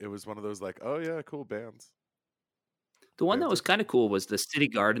 it was one of those like, oh yeah, cool bands. The one Yeah, that was kind of cool was the City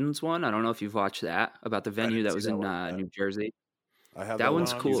Gardens one. I don't know if you've watched that about the venue didn't that see was that in one yet. New Jersey. I have That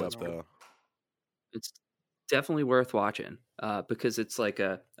one's one cool. queued up though. It's definitely worth watching because it's like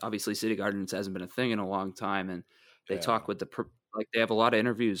obviously City Gardens hasn't been a thing in a long time, and they talk Yeah. with like they have a lot of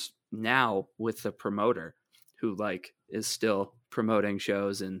interviews now with the promoter who like is still promoting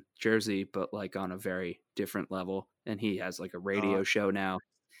shows in Jersey, but like on a very different level. And he has like a radio show now,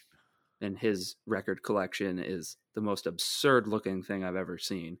 and his record collection is the most absurd looking thing I've ever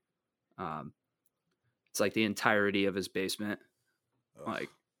seen. It's like the entirety of his basement. Ugh, Like,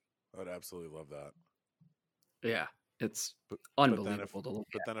 I would absolutely love that. yeah, It's But unbelievable to look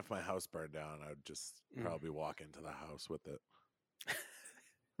but at. then if my house burned down, I would just Mm. probably walk into the house with it.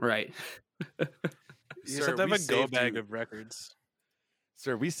 Right. You just have to have we a go saved bag you- of records.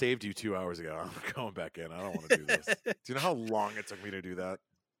 Sir, we saved you 2 hours ago. I'm going back in. I don't want to do this. Do you know how long it took me to do that?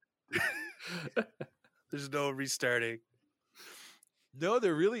 There's no restarting. No,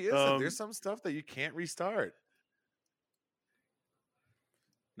 there really isn't. Um, There's some stuff that you can't restart.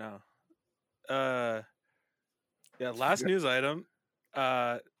 No. Yeah, last news item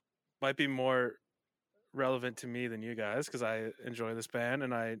might be more relevant to me than you guys because I enjoy this band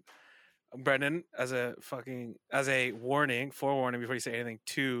and Brendan, as a forewarning before you say anything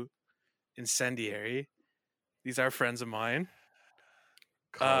too incendiary, these are friends of mine.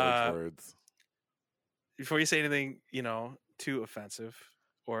 College words. Before you say anything, too offensive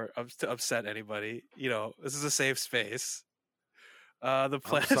or to upset anybody, this is a safe space. The I'm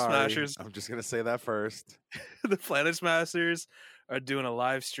Planet sorry. Smashers, I'm just gonna say that first. the Planet Smashers are doing a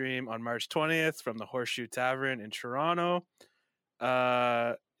live stream on March 20th from the Horseshoe Tavern in Toronto.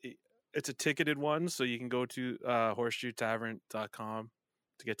 It's a ticketed one, so you can go to horseshoetavern.com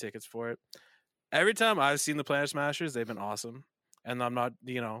to get tickets for it. Every time I've seen the Planet Smashers, they've been awesome, and I'm not,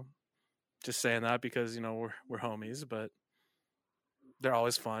 just saying that because we're homies, but they're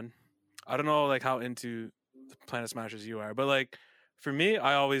always fun. I don't know how into the Planet Smashers you are, but for me,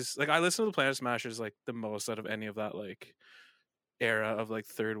 I always I listen to the Planet Smashers the most out of any of that era of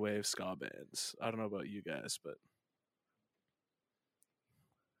third wave ska bands. I don't know about you guys, but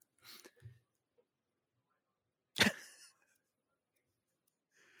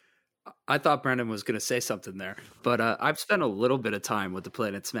I thought Brendan was going to say something there, but I've spent a little bit of time with the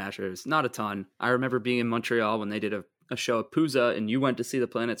Planet Smashers, not a ton. I remember being in Montreal when they did a show at Pooza, and you went to see the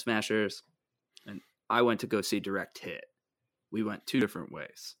Planet Smashers, and I went to go see Direct Hit. We went two different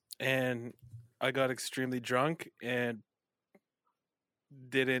ways. And I got extremely drunk and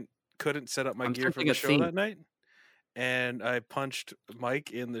couldn't set up my I'm gear for sensing the a show theme. that night. And I punched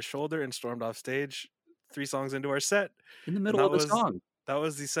Mike in the shoulder and stormed off stage 3 songs into our set. In the middle of the song. That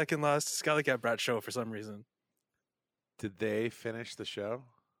was the second last Scally Cat Brat show for some reason. Did they finish the show?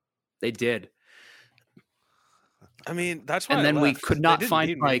 They did. I mean, that's why And I then we left. could They not didn't find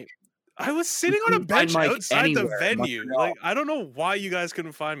need me. Mike. I was sitting on a couldn't find bench Mike outside the anywhere in venue. Montreal. I don't know why you guys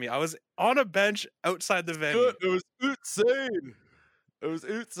couldn't find me. I was on a bench outside the venue. It was insane. It was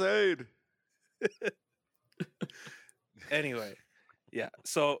insane. Anyway, yeah.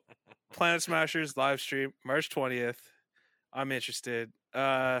 So Planet Smashers live stream March 20th. I'm interested. Give it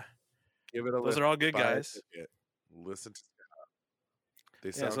a Those listen. are all good Buy a guys. ticket. Listen to Scott. They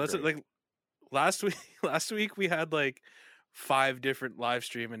Yeah, sound so that's great. last week we had 5 different live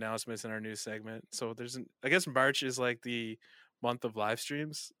stream announcements in our news segment. So I guess March is the month of live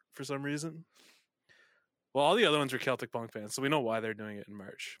streams for some reason. Well, all the other ones were Celtic punk bands, so we know why they're doing it in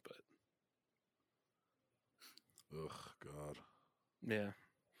March, but Ugh, God. yeah.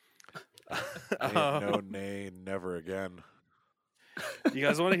 Ain't no, nay, never again. You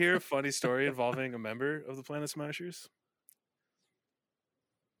guys want to hear a funny story involving a member of the Planet Smashers?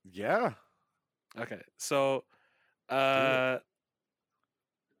 Yeah. Okay, so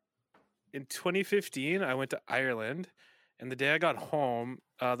in 2015, I went to Ireland, and the day I got home,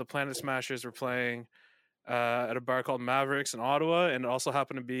 the Planet Smashers were playing at a bar called Mavericks in Ottawa, and it also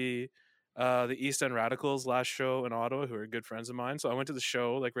happened to be the East End Radicals' last show in Ottawa, who are good friends of mine. So I went to the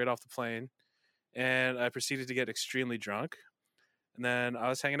show right off the plane, and I proceeded to get extremely drunk. And then I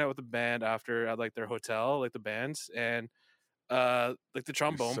was hanging out with the band after at their hotel, the bands, and the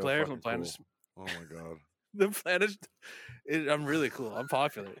trombone so player from the fucking Planet. cool. Oh my God. The Planet. I'm really cool. I'm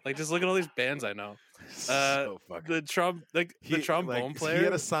popular. Just look at all these bands I know. So fucking The trombone player. He had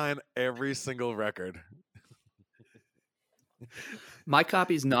to sign every single record. My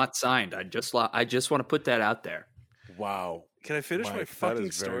copy's not signed. I just want to put that out there. Wow. Can I finish Mike, my that fucking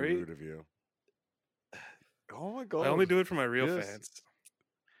is very story? rude of you. Oh my God. I only do it for my real Yes. fans.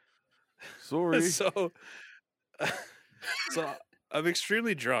 Sorry. So I'm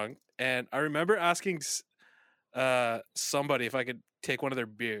extremely drunk, and I remember asking somebody if I could take one of their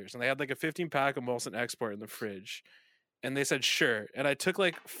beers, and they had a 15-pack of Molson Export in the fridge, and they said sure, and I took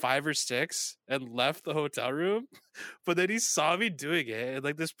 5 or 6 and left the hotel room, but then he saw me doing it,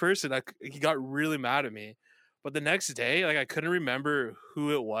 and this person, he got really mad at me, but the next day, I couldn't remember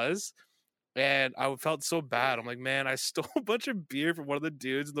who it was. And I felt so bad. I'm like, man, I stole a bunch of beer from one of the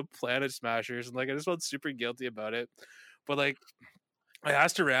dudes in the Planet Smashers. And I just felt super guilty about it. But I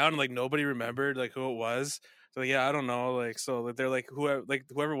asked around and nobody remembered who it was. So yeah, I don't know. So they're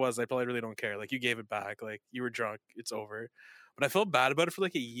whoever it was, I probably really don't care. You gave it back. You were drunk. It's over. but I felt bad about it for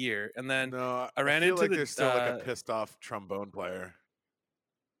like a year, and then No, I ran feel into like the, there's still like a pissed off trombone player.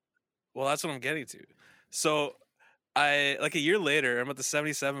 well, that's what I'm getting to. So I like a year later, I'm at the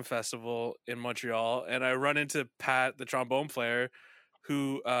 77 festival in Montreal, and I run into Pat, the trombone player,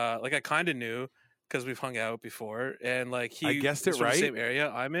 who like I kind of knew because we've hung out before, and like I he guessed is it from the right? same area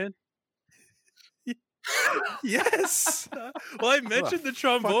I'm in. Yes. Well, I mentioned the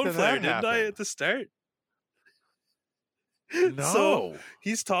trombone did player, that didn't I, happen? at the start? No. So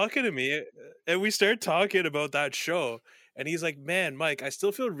he's talking to me, and we start talking about that show. And he's like, "Man, Mike, I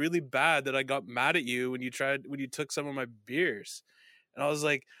still feel really bad that I got mad at you when you took some of my beers." And I was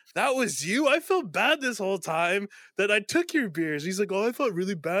like, "That was you? I felt bad this whole time that I took your beers." He's like, "Oh, I felt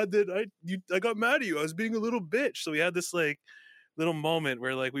really bad that I got mad at you. I was being a little bitch." So we had this like little moment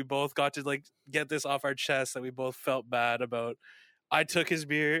where like we both got to like get this off our chest that we both felt bad about. I took his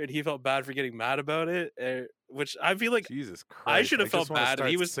beer and he felt bad for getting mad about it, which I feel like Jesus Christ. I should have just felt wanna bad, and start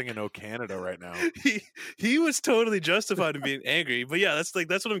he was singing "O Canada" right now. he was totally justified in being angry. But yeah, that's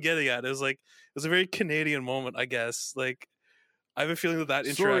what I'm getting at. It was a very Canadian moment, I guess. Like I have a feeling that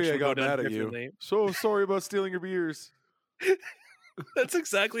interaction Sorry, I would go got down mad at you. differently. So sorry about stealing your beers. That's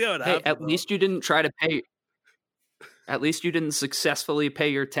exactly how it Hey, happened. at though. least you didn't try to pay. At least you didn't successfully pay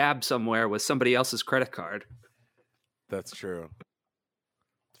your tab somewhere with somebody else's credit card. That's true.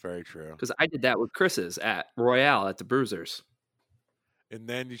 It's very true. Because I did that with Chris's at Royale at the Bruisers. And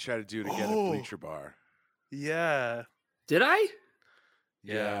then you try to do it again at Oh. Bleacher Bar. Yeah. Did I?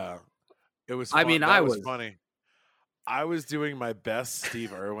 Yeah. It was I fun. mean, That I was was- funny. I was doing my best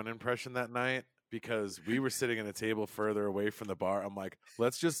Steve Irwin impression that night because we were sitting at a table further away from the bar. I'm like,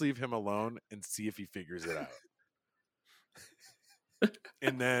 let's just leave him alone and see if he figures it out.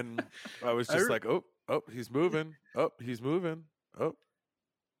 And then I was just like, oh, he's moving. Oh, he's moving.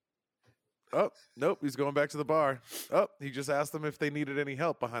 Oh, nope, he's going back to the bar. Oh, he just asked them if they needed any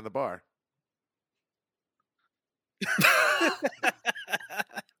help behind the bar.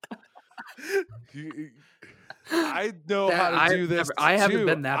 I know That- how to do I've this. never- I haven't too.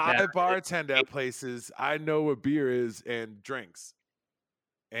 been that bad. I bartend at places. I know what beer is and drinks.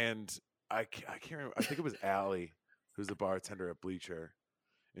 And I can't remember. I think it was Allie, who's the bartender at Bleacher.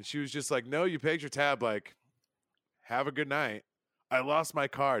 And she was just like, no, you paid your tab. Like, have a good night. I lost my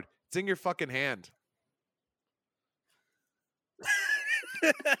card. It's in your fucking hand.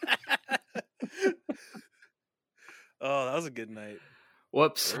 Oh, that was a good night.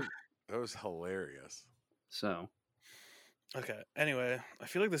 Whoops. That was hilarious. So Okay. Anyway, I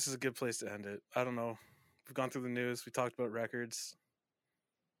feel like this is a good place to end it. I don't know. We've gone through the news. We talked about records.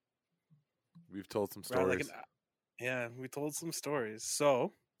 We've told some We're at, stories. yeah, we told some stories.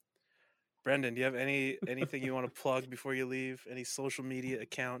 So, Brendan, do you have anything you want to plug before you leave? Any social media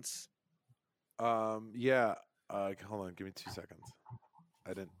accounts? Yeah. Hold on, give me 2 seconds. I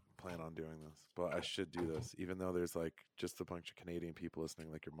didn't plan on doing this, but I should do this, even though there's like just a bunch of Canadian people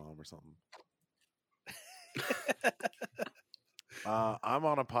listening, like your mom or something. I'm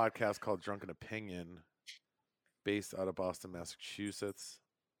on a podcast called Drunken Opinion, based out of Boston, Massachusetts.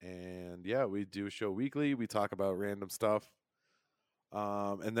 And yeah, we do a show weekly. We talk about random stuff.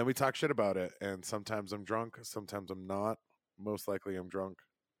 And then we talk shit about it. And sometimes I'm drunk, sometimes I'm not. Most likely I'm drunk.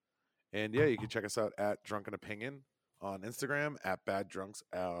 And yeah, you can check us out at Drunken Opinion on Instagram, at Bad Drunks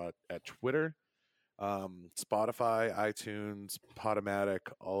at Twitter, Spotify, iTunes, Podomatic,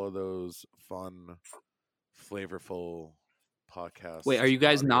 all of those fun, flavorful podcasts. wait, are you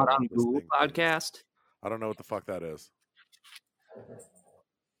guys not audio on Google listening things. Podcast? I don't know what the fuck that is.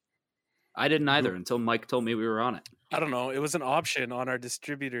 I didn't either until Mike told me we were on it. I don't know. It was an option on our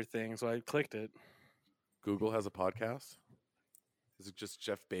distributor thing, so I clicked it. Google has a podcast? Is it just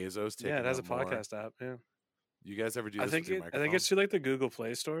Jeff Bezos taking Yeah, it has a on more? podcast app. Yeah, You guys ever do I this think with your I microphone? think it's through like the Google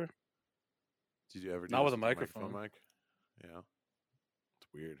Play Store. Did you ever do not this with a your microphone. mic? Yeah. It's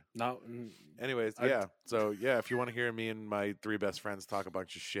weird. Not Anyways, I- yeah. So yeah, if you want to hear me and my 3 best friends talk a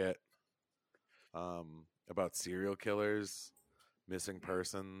bunch of shit, about serial killers, missing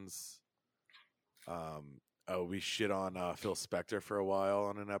persons. We shit on Phil Spector for a while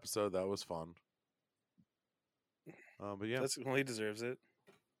on an episode. That was fun. But yeah, well, he deserves it.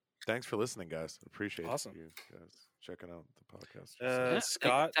 thanks for listening, guys. Appreciate Awesome. you guys checking out the podcast. Uh, Yeah,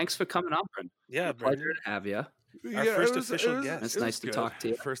 Scott, thanks for coming on, Brendan. yeah, Pleasure Brendan. to have you. Our first official guest. It's it was nice to good. talk to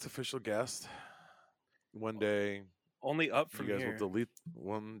you. First official guest. One day Only up you from guys here. will delete.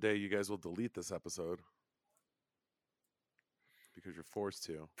 One day you guys will delete this episode because you're forced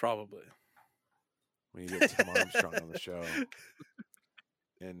to. Probably. When you get Tim Armstrong on the show,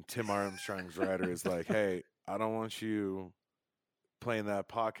 and Tim Armstrong's writer is like, "Hey, I don't want you playing that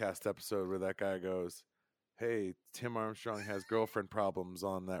podcast episode where that guy goes, hey, Tim Armstrong has girlfriend problems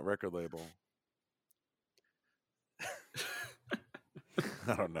on that record label.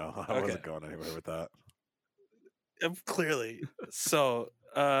 I don't know. I wasn't going anywhere with that. Clearly. So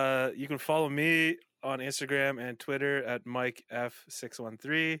you can follow me on Instagram and Twitter at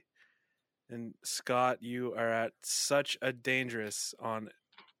MikeF613. And Scott, you are at Such a Dangerous on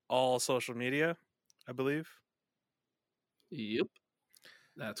all social media, I believe. Yep,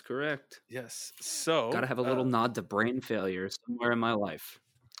 that's correct. Yes. So Gotta have a little nod to Brain Failure somewhere in my life.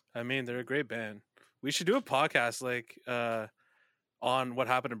 I mean, they're a great band. We should do a podcast like on what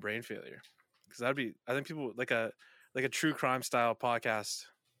happened to Brain Failure, because I think people like a true crime style podcast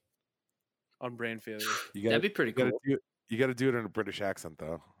on Brain Failure. That'd be pretty cool. You got to do it in a British accent,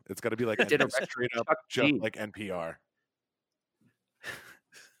 though. It's got to be like straight up, just like NPR.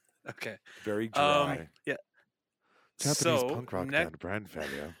 Okay. Very dry. Yeah. Japanese punk rock band, Brain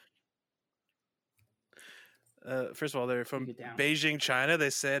Failure. First of all, they're from Beijing, China.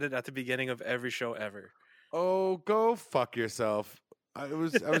 They said it at the beginning of every show ever. Oh, go fuck yourself! I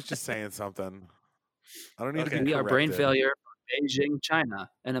was just saying something. I don't need to be We are Brain Failure from Beijing, China,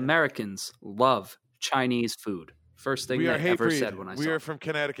 and Americans love Chinese food. First thing they ever said when I saw. We are from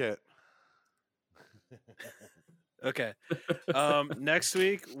Connecticut. Okay. Next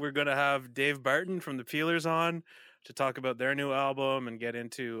week we're gonna have Dave Barton from the Peelers on to talk about their new album and get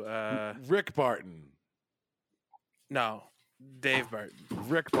into Rick Barton. No, Dave Barton.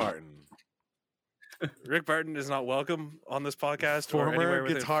 Rick Barton. Rick Barton is not welcome on this podcast. Former or anywhere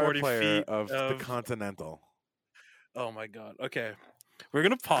within guitar 40 player feet of the Continental. Oh my god. Okay. We're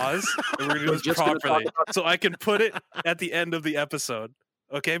gonna pause and we're gonna do this properly so I can put it at the end of the episode.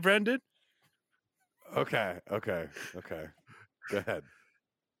 Okay, Brendan? Okay. Go ahead.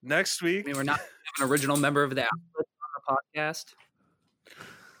 Next week. I mean, we're not an original member of the Outlet on the podcast.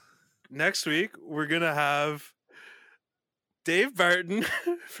 Next week, we're gonna have Dave Barton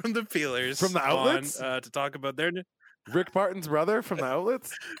from the Peelers from the Outlets on, to talk about their Rick Barton's brother from the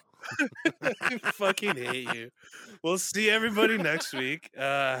Outlets. I fucking hate you. We'll see everybody next week.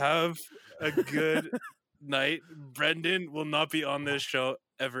 Have a good night. Brendan will not be on this show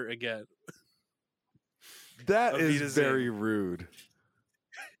ever again. That is very rude.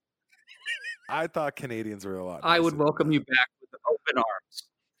 I thought Canadians were a lot. I would welcome you back with open arms.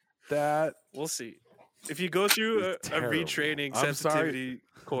 That we'll see. If you go through a retraining sensitivity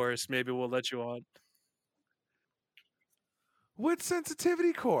course, maybe we'll let you on. What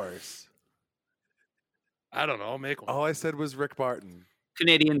sensitivity course? I don't know. Make one. All I said was Rick Barton.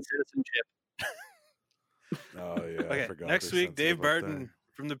 Canadian citizenship. Oh yeah. Okay. I forgot Next week, Dave Barton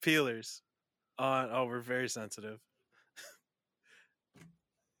from the Peelers. We're very sensitive.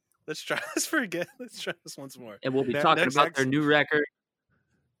 Let's try this once more. And we'll be talking about their new record.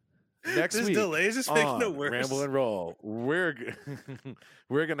 Next this week, delay is just making it worse. Ramble and Roll. We're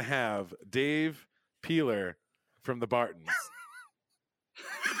gonna have Dave Peeler from the Bartons.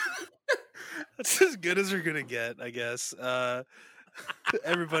 That's as good as we're gonna get, I guess.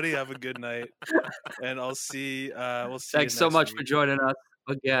 Everybody have a good night, and I'll see. We'll see. Thanks so much for joining us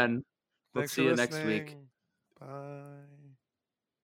again. We'll see you next week. Bye.